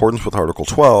vacancies in accordance with Article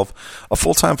 12, a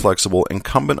full-time flexible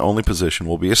incumbent-only position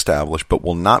will be established but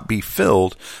will not be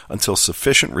filled until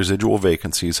sufficient residual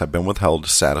vacancies have been withheld to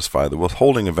satisfy the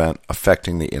withholding event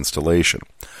affecting the installation,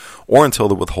 or until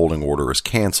the withholding order is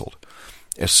canceled.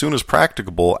 as soon as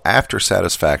practicable after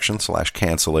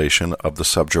satisfaction/cancellation of the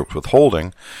subject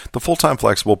withholding, the full-time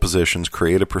flexible positions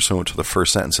created pursuant to the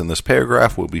first sentence in this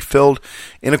paragraph will be filled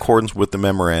in accordance with the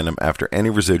memorandum after any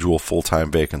residual full-time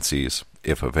vacancies,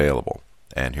 if available.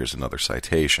 And here's another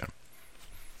citation.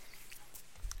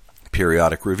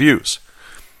 Periodic reviews.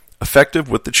 Effective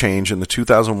with the change in the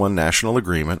 2001 National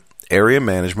Agreement, area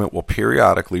management will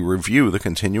periodically review the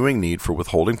continuing need for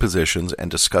withholding positions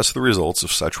and discuss the results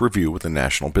of such review with the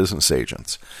national business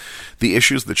agents. The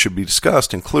issues that should be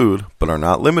discussed include, but are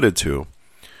not limited to,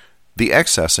 the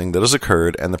accessing that has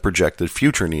occurred and the projected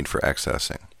future need for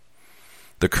accessing,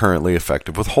 the currently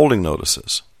effective withholding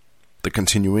notices, the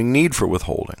continuing need for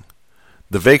withholding,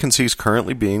 the vacancies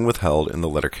currently being withheld in the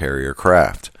letter carrier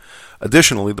craft.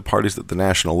 Additionally, the parties at the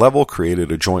national level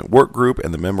created a joint work group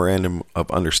and the Memorandum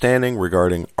of Understanding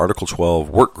regarding Article 12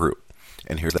 work group.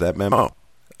 And here's that memo.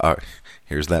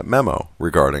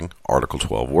 Regarding Article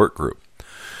 12 work group.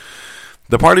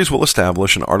 The parties will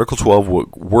establish an Article 12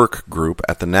 work group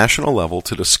at the national level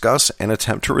to discuss and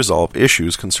attempt to resolve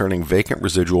issues concerning vacant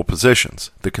residual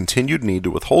positions, the continued need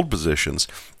to withhold positions,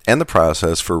 and the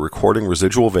process for recording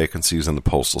residual vacancies in the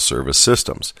Postal Service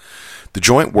systems. The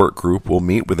joint work group will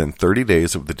meet within 30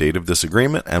 days of the date of this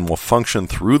agreement and will function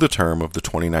through the term of the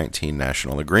 2019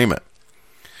 National Agreement.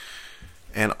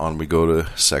 And on we go to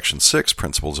Section 6,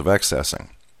 Principles of Accessing.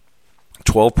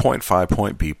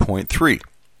 12.5.B.3.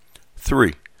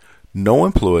 3. No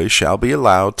employee shall be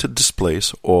allowed to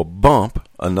displace or bump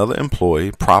another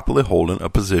employee properly holding a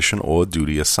position or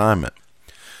duty assignment.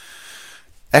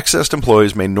 Accessed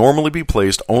employees may normally be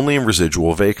placed only in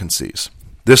residual vacancies.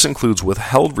 This includes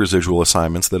withheld residual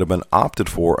assignments that have been opted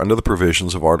for under the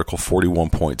provisions of Article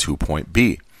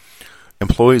 41.2.B.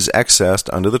 Employees accessed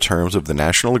under the terms of the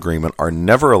National Agreement are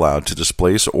never allowed to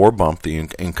displace or bump the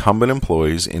incumbent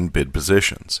employees in bid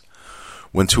positions.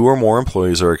 When two or more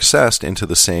employees are accessed into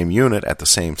the same unit at the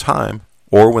same time,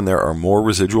 or when there are more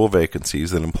residual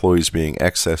vacancies than employees being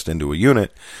accessed into a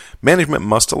unit, management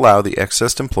must allow the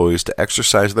accessed employees to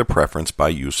exercise their preference by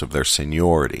use of their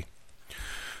seniority.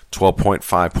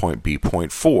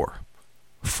 12.5.B.4.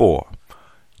 4.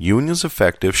 Unions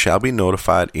effective shall be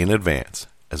notified in advance,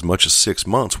 as much as 6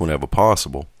 months whenever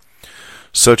possible.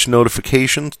 Such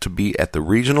notifications to be at the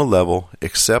regional level,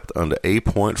 except under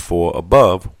 8.4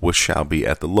 above, which shall be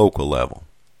at the local level.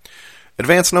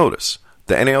 Advance notice.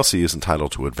 The NALC is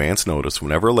entitled to advance notice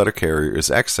whenever a letter carrier is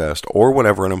accessed or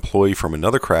whenever an employee from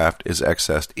another craft is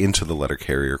accessed into the letter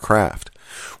carrier craft.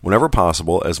 Whenever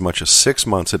possible, as much as 6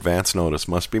 months advance notice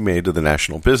must be made to the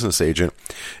national business agent,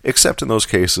 except in those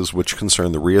cases which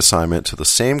concern the reassignment to the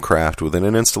same craft within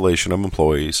an installation of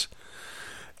employees,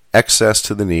 access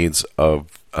to the needs of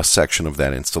a section of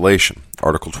that installation,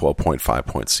 Article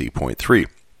 12.5.C.3.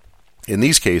 In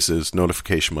these cases,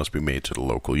 notification must be made to the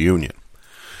local union.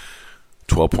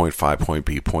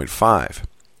 12.5.B.5.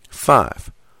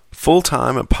 5.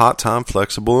 Full-time and part-time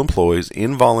flexible employees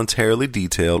involuntarily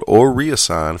detailed or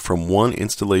reassigned from one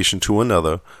installation to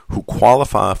another who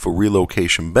qualify for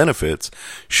relocation benefits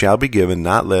shall be given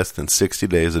not less than 60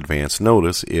 days advance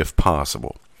notice if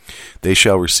possible. They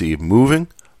shall receive moving,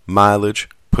 mileage,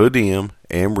 per diem,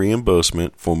 and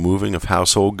reimbursement for moving of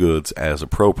household goods as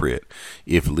appropriate,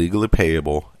 if legally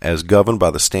payable, as governed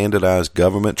by the standardized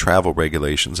government travel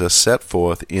regulations as set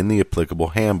forth in the applicable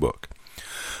handbook.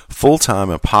 Full-time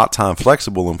and part-time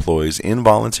flexible employees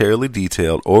involuntarily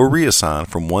detailed or reassigned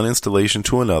from one installation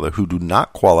to another who do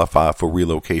not qualify for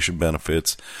relocation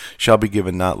benefits shall be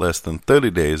given not less than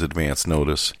 30 days advance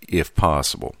notice, if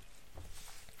possible.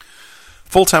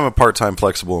 Full-time and part-time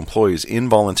flexible employees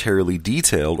involuntarily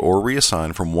detailed or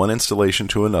reassigned from one installation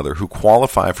to another who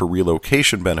qualify for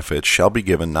relocation benefits shall be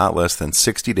given not less than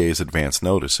 60 days advance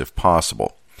notice if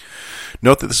possible.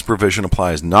 Note that this provision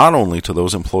applies not only to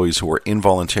those employees who are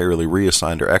involuntarily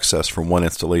reassigned or accessed from one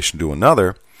installation to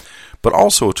another, but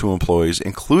also to employees,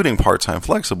 including part-time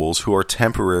flexibles, who are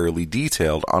temporarily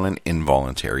detailed on an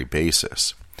involuntary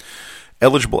basis.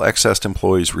 Eligible accessed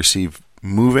employees receive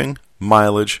moving,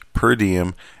 mileage, per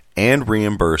diem, and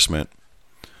reimbursement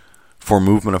for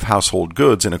movement of household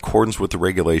goods in accordance with the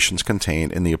regulations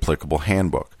contained in the applicable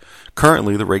handbook.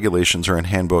 Currently, the regulations are in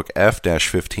Handbook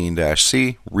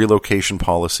F-15-C, Relocation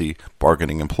Policy,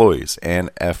 Bargaining Employees, and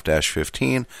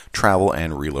F-15, Travel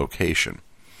and Relocation.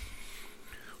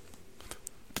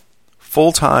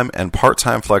 Full-time and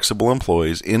part-time flexible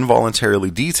employees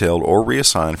involuntarily detailed or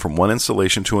reassigned from one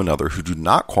installation to another who do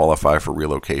not qualify for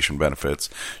relocation benefits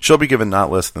shall be given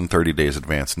not less than 30 days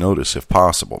advance notice if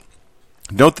possible.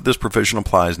 Note that this provision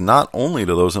applies not only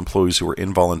to those employees who are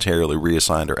involuntarily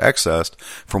reassigned or accessed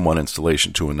from one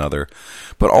installation to another,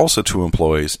 but also to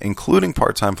employees, including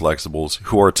part-time flexibles,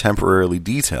 who are temporarily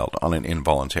detailed on an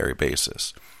involuntary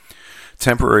basis.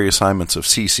 Temporary assignments of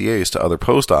CCAs to other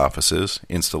post offices,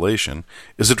 installation,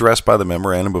 is addressed by the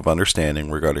Memorandum of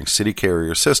Understanding regarding city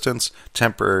carrier assistance,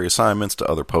 temporary assignments to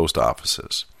other post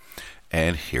offices.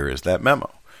 And here is that memo.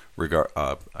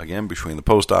 Again, between the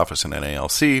post office and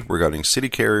NALC regarding city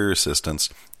carrier assistance,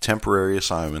 temporary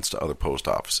assignments to other post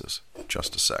offices.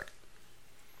 Just a sec.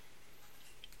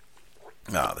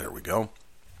 There we go.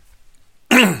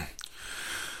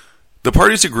 The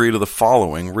parties agree to the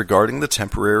following regarding the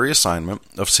temporary assignment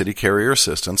of city carrier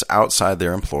assistance outside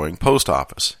their employing post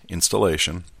office,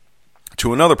 installation,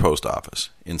 to another post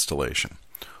office, installation.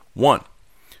 1.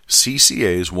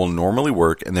 CCAs will normally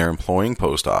work in their employing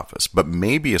post office, but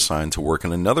may be assigned to work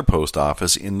in another post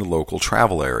office in the local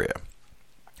travel area.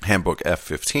 Handbook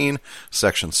F15,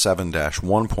 Section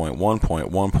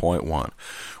 7-1.1.1.1.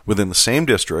 Within the same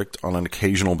district on an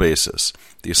occasional basis.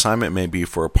 The assignment may be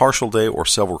for a partial day or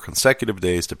several consecutive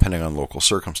days depending on local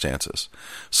circumstances.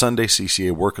 Sunday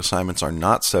CCA work assignments are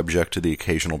not subject to the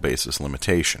occasional basis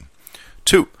limitation.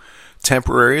 2.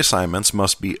 Temporary assignments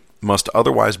must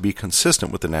otherwise be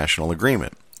consistent with the national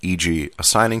agreement, e.g.,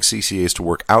 assigning CCAs to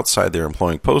work outside their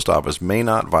employing post office may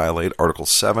not violate Article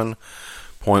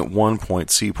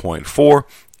 7.1.c.4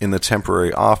 in the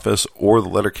temporary office or the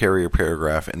letter carrier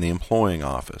paragraph in the employing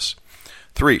office.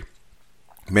 3.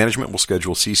 Management will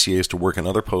schedule CCAs to work in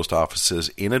other post offices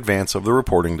in advance of the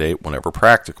reporting date whenever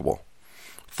practicable.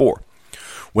 4.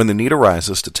 When the need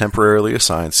arises to temporarily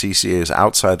assign CCAs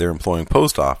outside their employing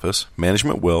post office,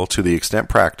 management will, to the extent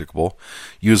practicable,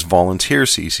 use volunteer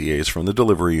CCAs from the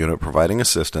delivery unit providing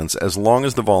assistance as long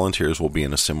as the volunteers will be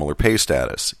in a similar pay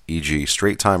status, e.g.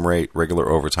 straight time rate, regular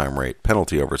overtime rate,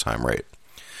 penalty overtime rate.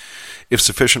 If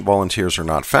sufficient volunteers are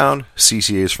not found,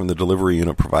 CCAs from the delivery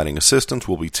unit providing assistance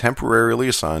will be temporarily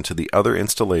assigned to the other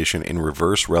installation in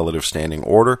reverse relative standing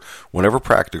order whenever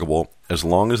practicable, as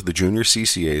long as the junior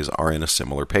CCAs are in a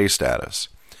similar pay status.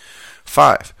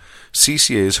 5.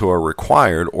 CCAs who are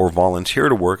required or volunteer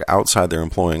to work outside their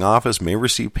employing office may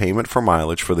receive payment for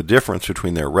mileage for the difference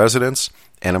between their residence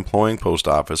and employing post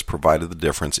office, provided the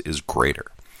difference is greater.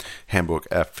 Handbook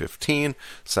F15,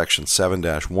 Section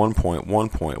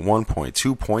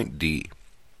 7-1.1.1.2.d.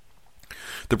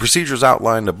 The procedures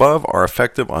outlined above are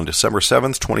effective on December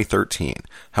 7, 2013.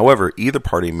 However, either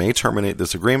party may terminate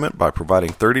this agreement by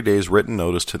providing 30 days written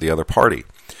notice to the other party.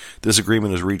 This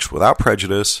agreement is reached without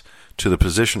prejudice to the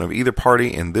position of either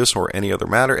party in this or any other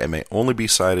matter and may only be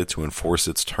cited to enforce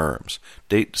its terms.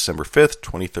 Date December 5,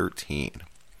 2013.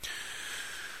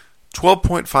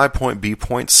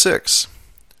 12.5.b.6.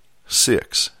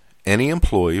 6. Any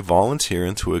employee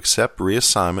volunteering to accept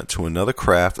reassignment to another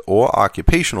craft or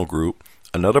occupational group,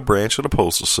 another branch of the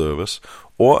Postal Service,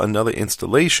 or another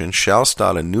installation shall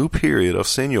start a new period of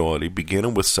seniority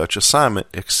beginning with such assignment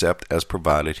except as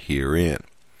provided herein.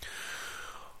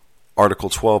 Article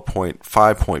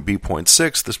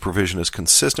 12.5.b.6, this provision is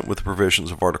consistent with the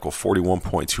provisions of Article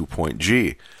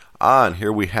 41.2.g. And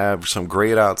here we have some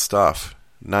grayed out stuff.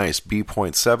 Nice.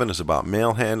 B.7 is about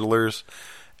mail handlers.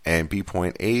 And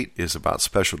B.8 is about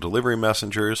special delivery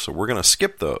messengers, so we're going to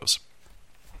skip those.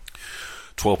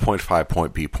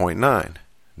 12.5.B.9.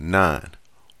 9.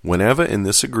 Whenever in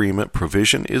this agreement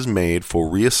provision is made for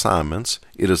reassignments,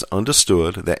 it is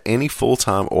understood that any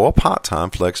full-time or part-time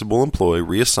flexible employee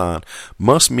reassigned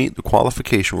must meet the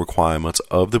qualification requirements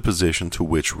of the position to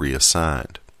which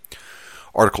reassigned.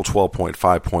 Article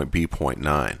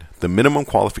 12.5.B.9. The minimum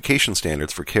qualification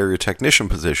standards for carrier technician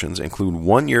positions include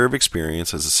 1 year of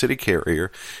experience as a city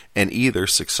carrier and either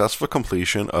successful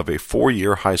completion of a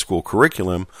 4-year high school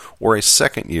curriculum or a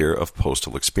 2nd year of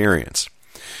postal experience.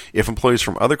 If employees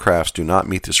from other crafts do not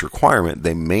meet this requirement,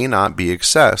 they may not be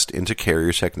accessed into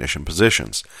carrier technician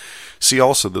positions. See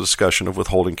also the discussion of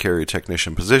withholding carrier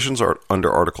technician positions under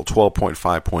Article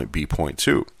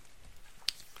 12.5.B.2.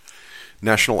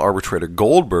 National Arbitrator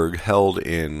Goldberg held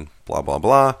in blah, blah,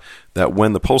 blah, that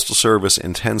when the Postal Service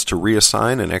intends to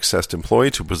reassign an accessed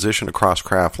employee to a position across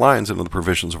craft lines under the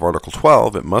provisions of Article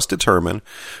 12, it must determine,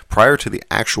 prior to the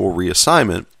actual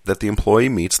reassignment, that the employee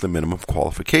meets the minimum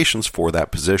qualifications for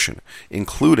that position,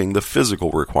 including the physical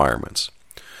requirements.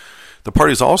 The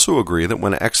parties also agree that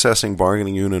when accessing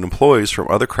bargaining unit employees from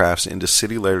other crafts into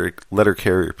city letter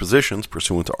carrier positions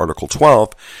pursuant to Article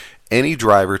 12, any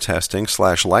driver testing /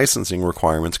 licensing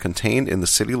requirements contained in the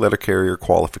city letter carrier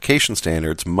qualification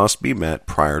standards must be met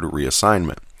prior to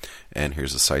reassignment. And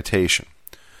here's a citation.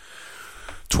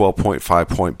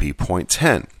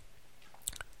 12.5.B.10.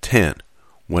 10.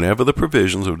 Whenever the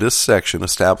provisions of this section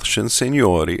establishing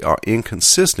seniority are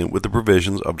inconsistent with the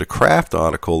provisions of the craft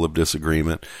article of this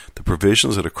agreement, the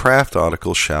provisions of the craft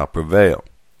article shall prevail.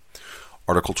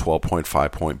 Article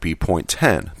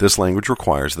 12.5.b.10. This language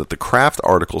requires that the craft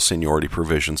article seniority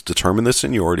provisions determine the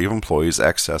seniority of employees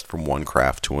accessed from one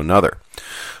craft to another.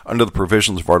 Under the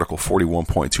provisions of Article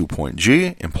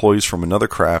 41.2.g, employees from another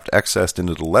craft accessed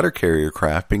into the letter carrier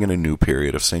craft begin a new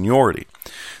period of seniority.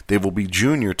 They will be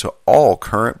junior to all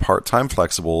current part-time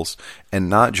flexibles and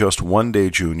not just one-day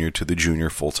junior to the junior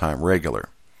full-time regular.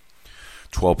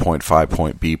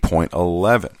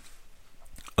 12.5.b.11.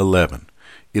 11.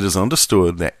 It is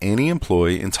understood that any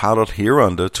employee entitled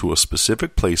hereunder to a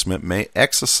specific placement may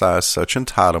exercise such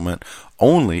entitlement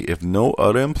only if no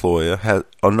other employee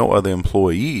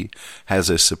has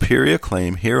a superior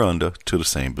claim hereunder to the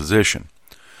same position.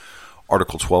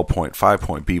 Article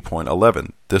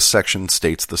 12.5.b.11. This section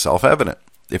states the self-evident.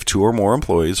 If two or more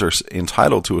employees are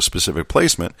entitled to a specific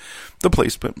placement, the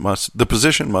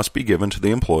position must be given to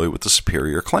the employee with the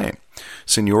superior claim.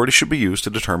 Seniority should be used to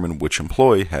determine which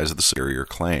employee has the superior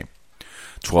claim.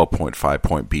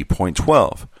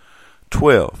 12.5.b.12.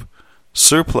 12.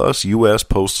 Surplus U.S.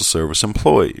 Postal Service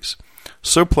employees.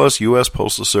 Surplus U.S.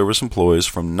 Postal Service employees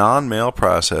from non-mail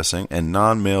processing and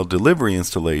non-mail delivery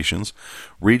installations,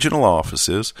 regional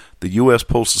offices, the U.S.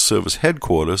 Postal Service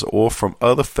headquarters, or from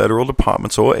other federal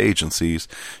departments or agencies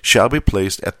shall be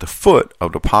placed at the foot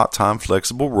of the part-time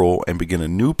flexible roll and begin a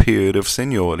new period of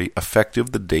seniority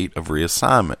effective the date of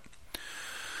reassignment.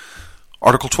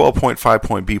 Article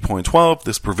 12.5.b.12.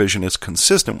 This provision is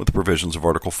consistent with the provisions of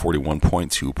Article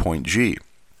 41.2.g.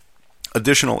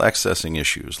 Additional accessing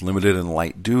issues, limited and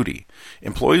light duty.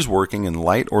 Employees working in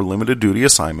light or limited duty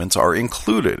assignments are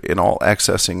included in all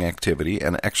accessing activity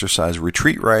and exercise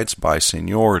retreat rights by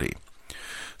seniority.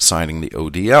 Signing the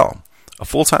ODL. A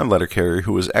full-time letter carrier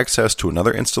who has access to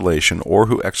another installation or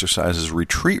who exercises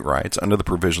retreat rights under the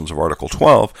provisions of Article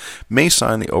 12 may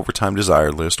sign the overtime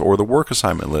desired list or the work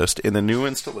assignment list in the new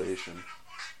installation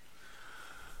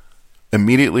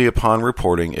immediately upon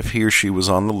reporting if he or she was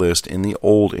on the list in the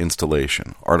old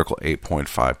installation. Article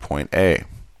 8.5.a.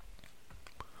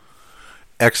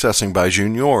 Accessing by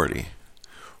juniority.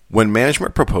 When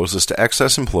management proposes to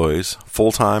access employees,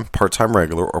 full-time, part-time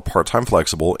regular, or part-time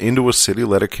flexible, into a city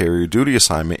letter carrier duty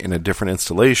assignment in a different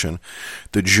installation,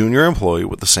 the junior employee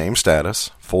with the same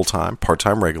status, full-time,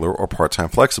 part-time regular, or part-time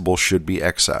flexible, should be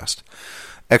accessed.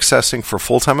 Accessing for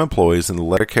full-time employees in the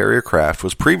letter carrier craft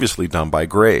was previously done by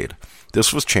grade.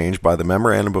 This was changed by the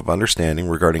Memorandum of Understanding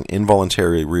regarding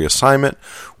involuntary reassignment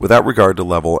without regard to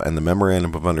level and the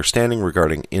Memorandum of Understanding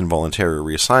regarding involuntary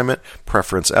reassignment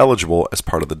preference eligible as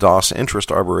part of the DOS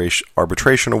Interest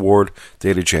Arbitration Award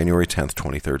dated January 10,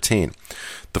 2013.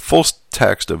 The full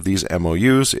text of these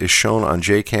MOUs is shown on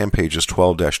JCAM pages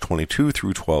 12-22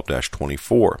 through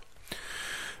 12-24.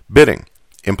 Bidding.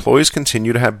 Employees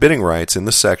continue to have bidding rights in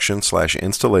the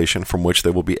section/installation from which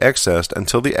they will be accessed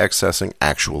until the accessing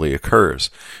actually occurs.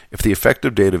 If the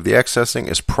effective date of the accessing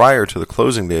is prior to the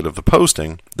closing date of the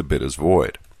posting, the bid is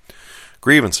void.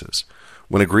 Grievances.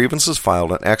 When a grievance is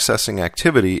filed on accessing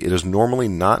activity, it is normally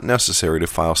not necessary to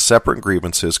file separate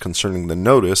grievances concerning the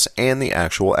notice and the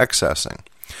actual accessing.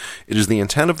 It is the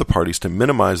intent of the parties to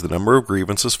minimize the number of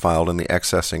grievances filed in the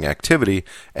accessing activity,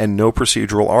 and no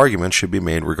procedural argument should be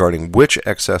made regarding which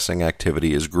accessing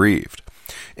activity is grieved.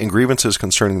 In grievances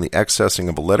concerning the accessing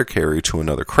of a letter carrier to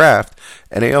another craft,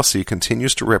 NALC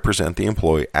continues to represent the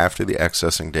employee after the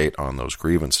accessing date on those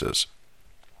grievances.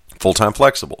 Full-time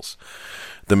flexibles.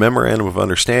 The Memorandum of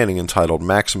Understanding entitled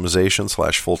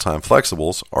Maximization/Full-Time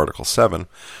Flexibles, Article 7,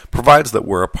 provides that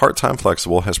where a part-time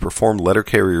flexible has performed letter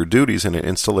carrier duties in an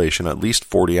installation at least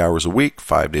 40 hours a week,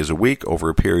 5 days a week, over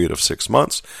a period of 6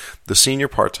 months, the senior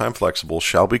part-time flexible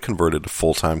shall be converted to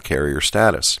full-time carrier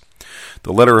status.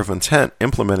 The letter of intent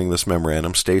implementing this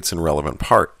memorandum states in relevant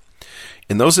part,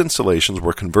 in those installations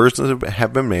where conversions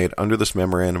have been made under this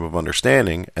Memorandum of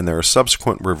Understanding and there are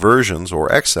subsequent reversions or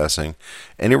accessing,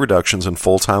 any reductions in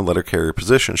full-time letter carrier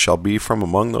positions shall be from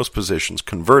among those positions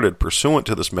converted pursuant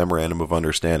to this Memorandum of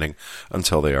Understanding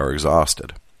until they are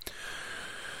exhausted.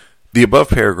 The above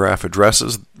paragraph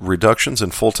addresses reductions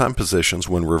in full-time positions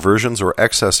when reversions or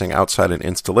accessing outside an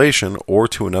installation or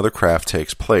to another craft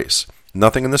takes place.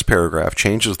 Nothing in this paragraph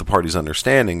changes the parties'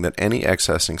 understanding that any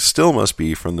accessing still must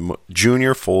be from the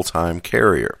junior full-time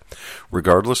carrier,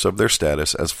 regardless of their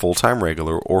status as full-time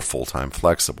regular or full-time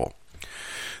flexible.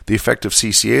 The effect of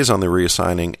CCAs on the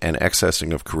reassigning and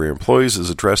accessing of career employees is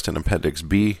addressed in Appendix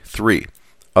B.3,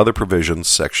 Other Provisions,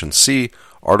 Section C,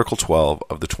 Article 12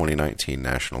 of the 2019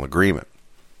 National Agreement.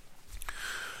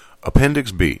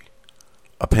 Appendix B.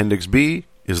 Appendix B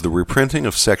is the reprinting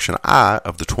of Section I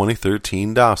of the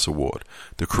 2013 DOS Award,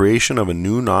 the creation of a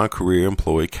new non-career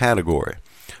employee category.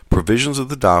 Provisions of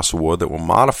the DOS Award that were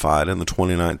modified in the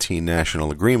 2019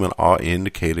 National Agreement are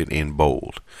indicated in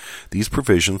bold. Those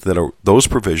provisions that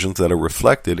are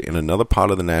reflected in another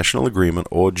part of the National Agreement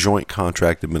or Joint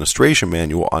Contract Administration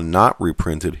Manual are not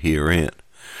reprinted herein.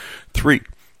 3.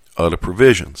 Other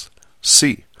provisions.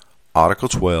 C. Article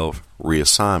 12,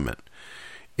 Reassignment.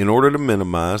 In order to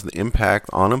minimize the impact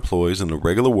on employees in the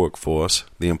regular workforce,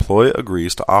 the employer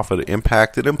agrees to offer the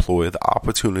impacted employee the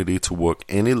opportunity to work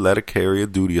any letter carrier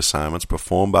duty assignments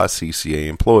performed by CCA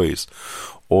employees,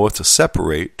 or to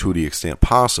separate, to the extent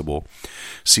possible,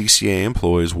 CCA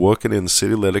employees working in the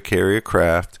city letter carrier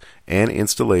craft and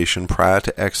installation prior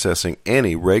to accessing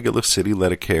any regular city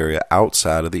letter carrier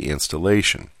outside of the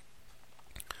installation.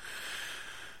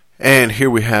 And here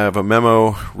we have a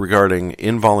memo regarding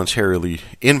involuntary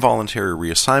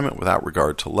reassignment without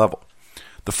regard to level.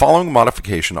 The following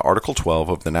modification to Article 12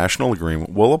 of the National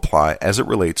Agreement will apply as it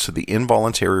relates to the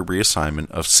involuntary reassignment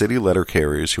of city letter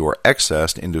carriers who are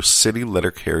accessed into city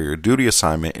letter carrier duty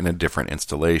assignment in a different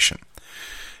installation.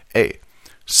 A.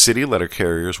 City letter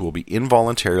carriers will be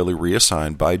involuntarily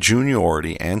reassigned by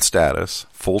juniority and status,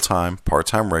 full-time,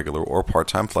 part-time regular, or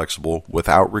part-time flexible,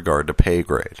 without regard to pay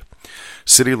grade.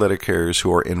 City letter carriers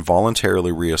who are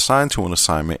involuntarily reassigned to an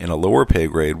assignment in a lower pay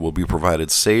grade will be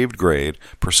provided saved grade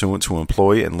pursuant to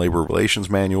Employee and Labor Relations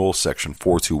Manual, Section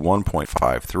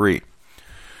 421.53.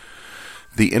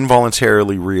 The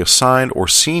involuntarily reassigned or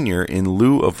senior in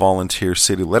lieu of volunteer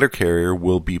city letter carrier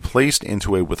will be placed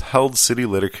into a withheld city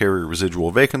letter carrier residual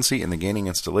vacancy in the gaining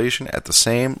installation at the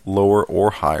same lower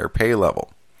or higher pay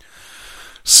level.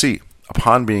 C.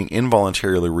 Upon being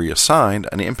involuntarily reassigned,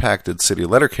 an impacted city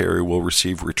letter carrier will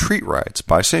receive retreat rights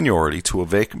by seniority to a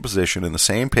vacant position in the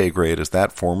same pay grade as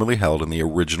that formerly held in the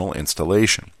original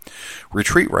installation.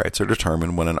 Retreat rights are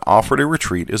determined when an offer to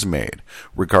retreat is made,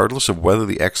 regardless of whether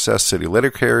the excess city letter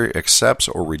carrier accepts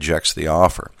or rejects the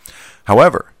offer.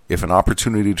 However, if an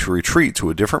opportunity to retreat to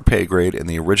a different pay grade in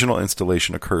the original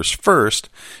installation occurs first,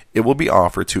 it will be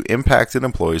offered to impacted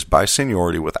employees by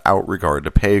seniority without regard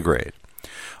to pay grade.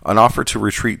 An offer to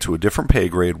retreat to a different pay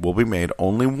grade will be made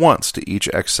only once to each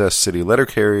excess city letter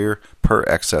carrier per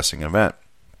accessing event.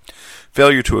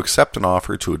 Failure to accept an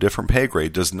offer to a different pay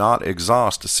grade does not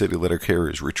exhaust a city letter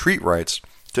carrier's retreat rights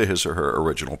to his or her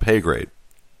original pay grade.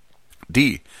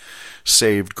 D.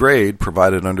 Saved grade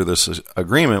provided under this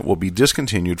agreement will be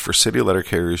discontinued for city letter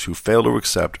carriers who fail to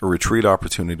accept a retreat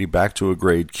opportunity back to a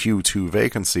grade Q2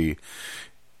 vacancy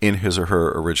in his or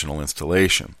her original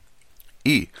installation.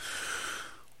 E.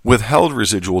 Withheld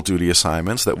residual duty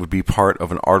assignments that would be part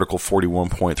of an Article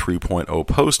 41.3.0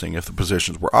 posting if the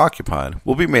positions were occupied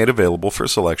will be made available for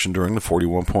selection during the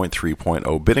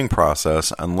 41.3.0 bidding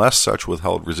process unless such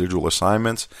withheld residual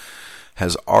assignments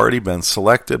has already been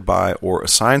selected by or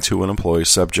assigned to an employee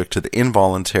subject to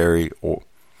involuntary or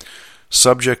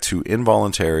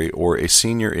a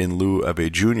senior in lieu of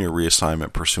a junior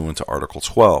reassignment pursuant to Article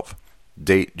 12.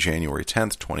 Date January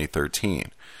 10th, 2013.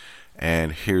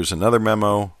 And here's another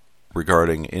memo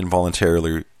regarding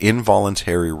involuntary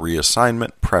reassignment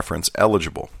preference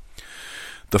eligible.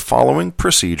 The following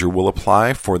procedure will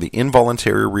apply for the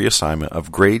involuntary reassignment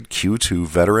of grade Q2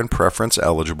 veteran preference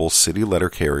eligible city letter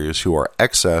carriers who are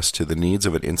excess to the needs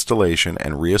of an installation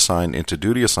and reassigned into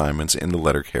duty assignments in the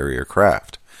letter carrier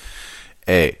craft.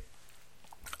 A.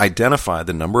 Identify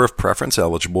the number of preference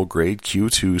eligible grade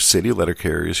Q2 city letter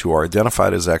carriers who are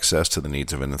identified as excess to the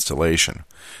needs of an installation.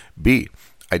 B.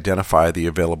 Identify the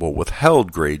available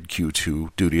withheld grade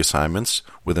Q2 duty assignments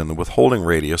within the withholding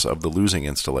radius of the losing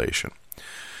installation.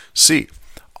 C.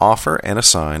 Offer and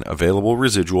assign available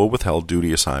residual withheld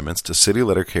duty assignments to city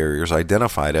letter carriers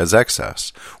identified as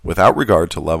excess, without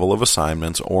regard to level of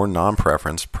assignments or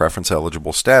non-preference,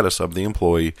 preference-eligible status of the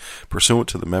employee pursuant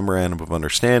to the Memorandum of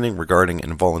Understanding regarding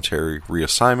involuntary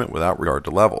reassignment without regard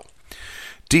to level.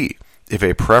 D. If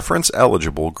a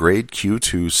preference-eligible grade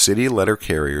Q2 city letter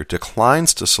carrier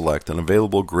declines to select an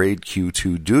available grade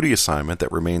Q2 duty assignment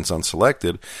that remains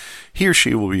unselected, he or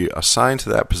she will be assigned to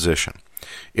that position.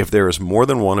 If there is more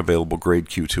than one available grade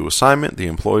Q2 assignment, the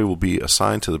employee will be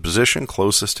assigned to the position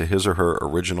closest to his or her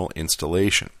original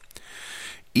installation.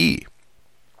 E.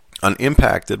 An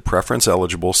impacted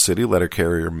preference-eligible city letter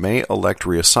carrier may elect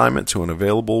reassignment to an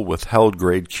available withheld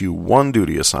grade Q1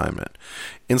 duty assignment.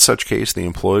 In such case, the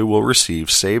employee will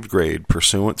receive saved grade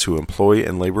pursuant to Employee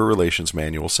and Labor Relations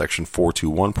Manual, Section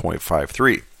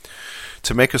 421.53.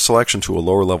 To make a selection to a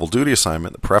lower-level duty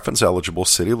assignment, the preference-eligible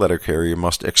city letter carrier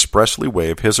must expressly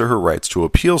waive his or her rights to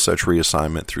appeal such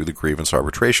reassignment through the grievance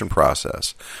arbitration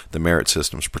process, the Merit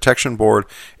Systems Protection Board,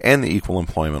 and the Equal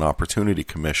Employment Opportunity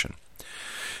Commission.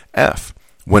 F.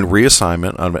 When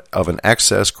reassignment of an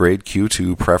excess grade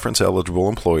Q2 preference-eligible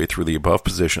employee through the above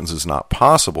positions is not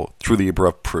possible,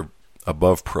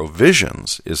 above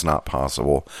provisions is not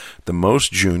possible, the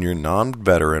most junior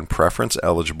non-veteran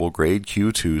preference-eligible grade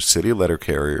Q2 city letter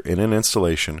carrier in an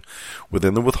installation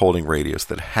within the withholding radius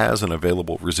that has an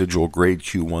available residual grade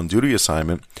Q1 duty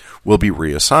assignment will be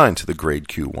reassigned to the grade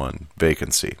Q1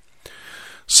 vacancy.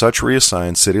 Such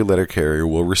reassigned city letter carrier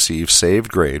will receive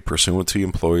saved grade pursuant to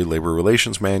Employee Labor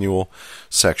Relations Manual,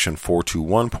 Section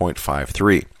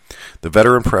 421.53. The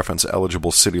veteran preference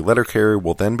eligible city letter carrier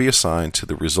will then be assigned to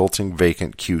the resulting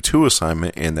vacant Q2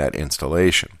 assignment in that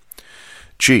installation.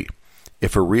 G.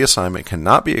 If a reassignment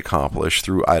cannot be accomplished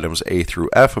through items A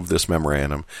through F of this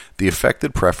memorandum, the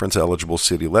affected preference-eligible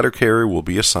city letter carrier will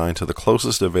be assigned to the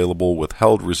closest available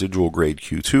withheld residual grade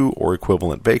Q2 or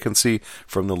equivalent vacancy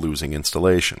from the losing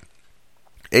installation.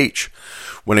 H.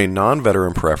 When a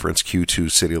non-veteran preference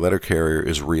Q2 city letter carrier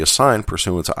is reassigned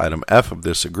pursuant to item F of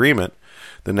this agreement,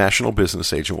 the National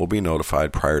Business Agent will be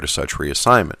notified prior to such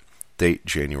reassignment. Date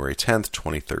January 10th,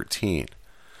 2013.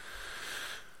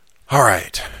 All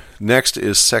right. Next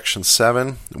is Section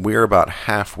 7. We are about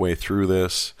halfway through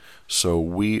this, so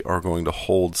we are going to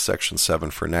hold Section 7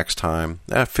 for next time.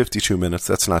 52 minutes,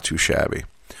 that's not too shabby.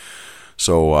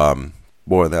 So,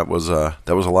 boy, that was a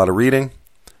lot of reading,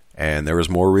 and there is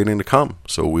more reading to come.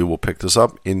 So we will pick this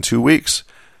up in 2 weeks.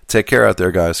 Take care out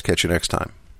there, guys. Catch you next time.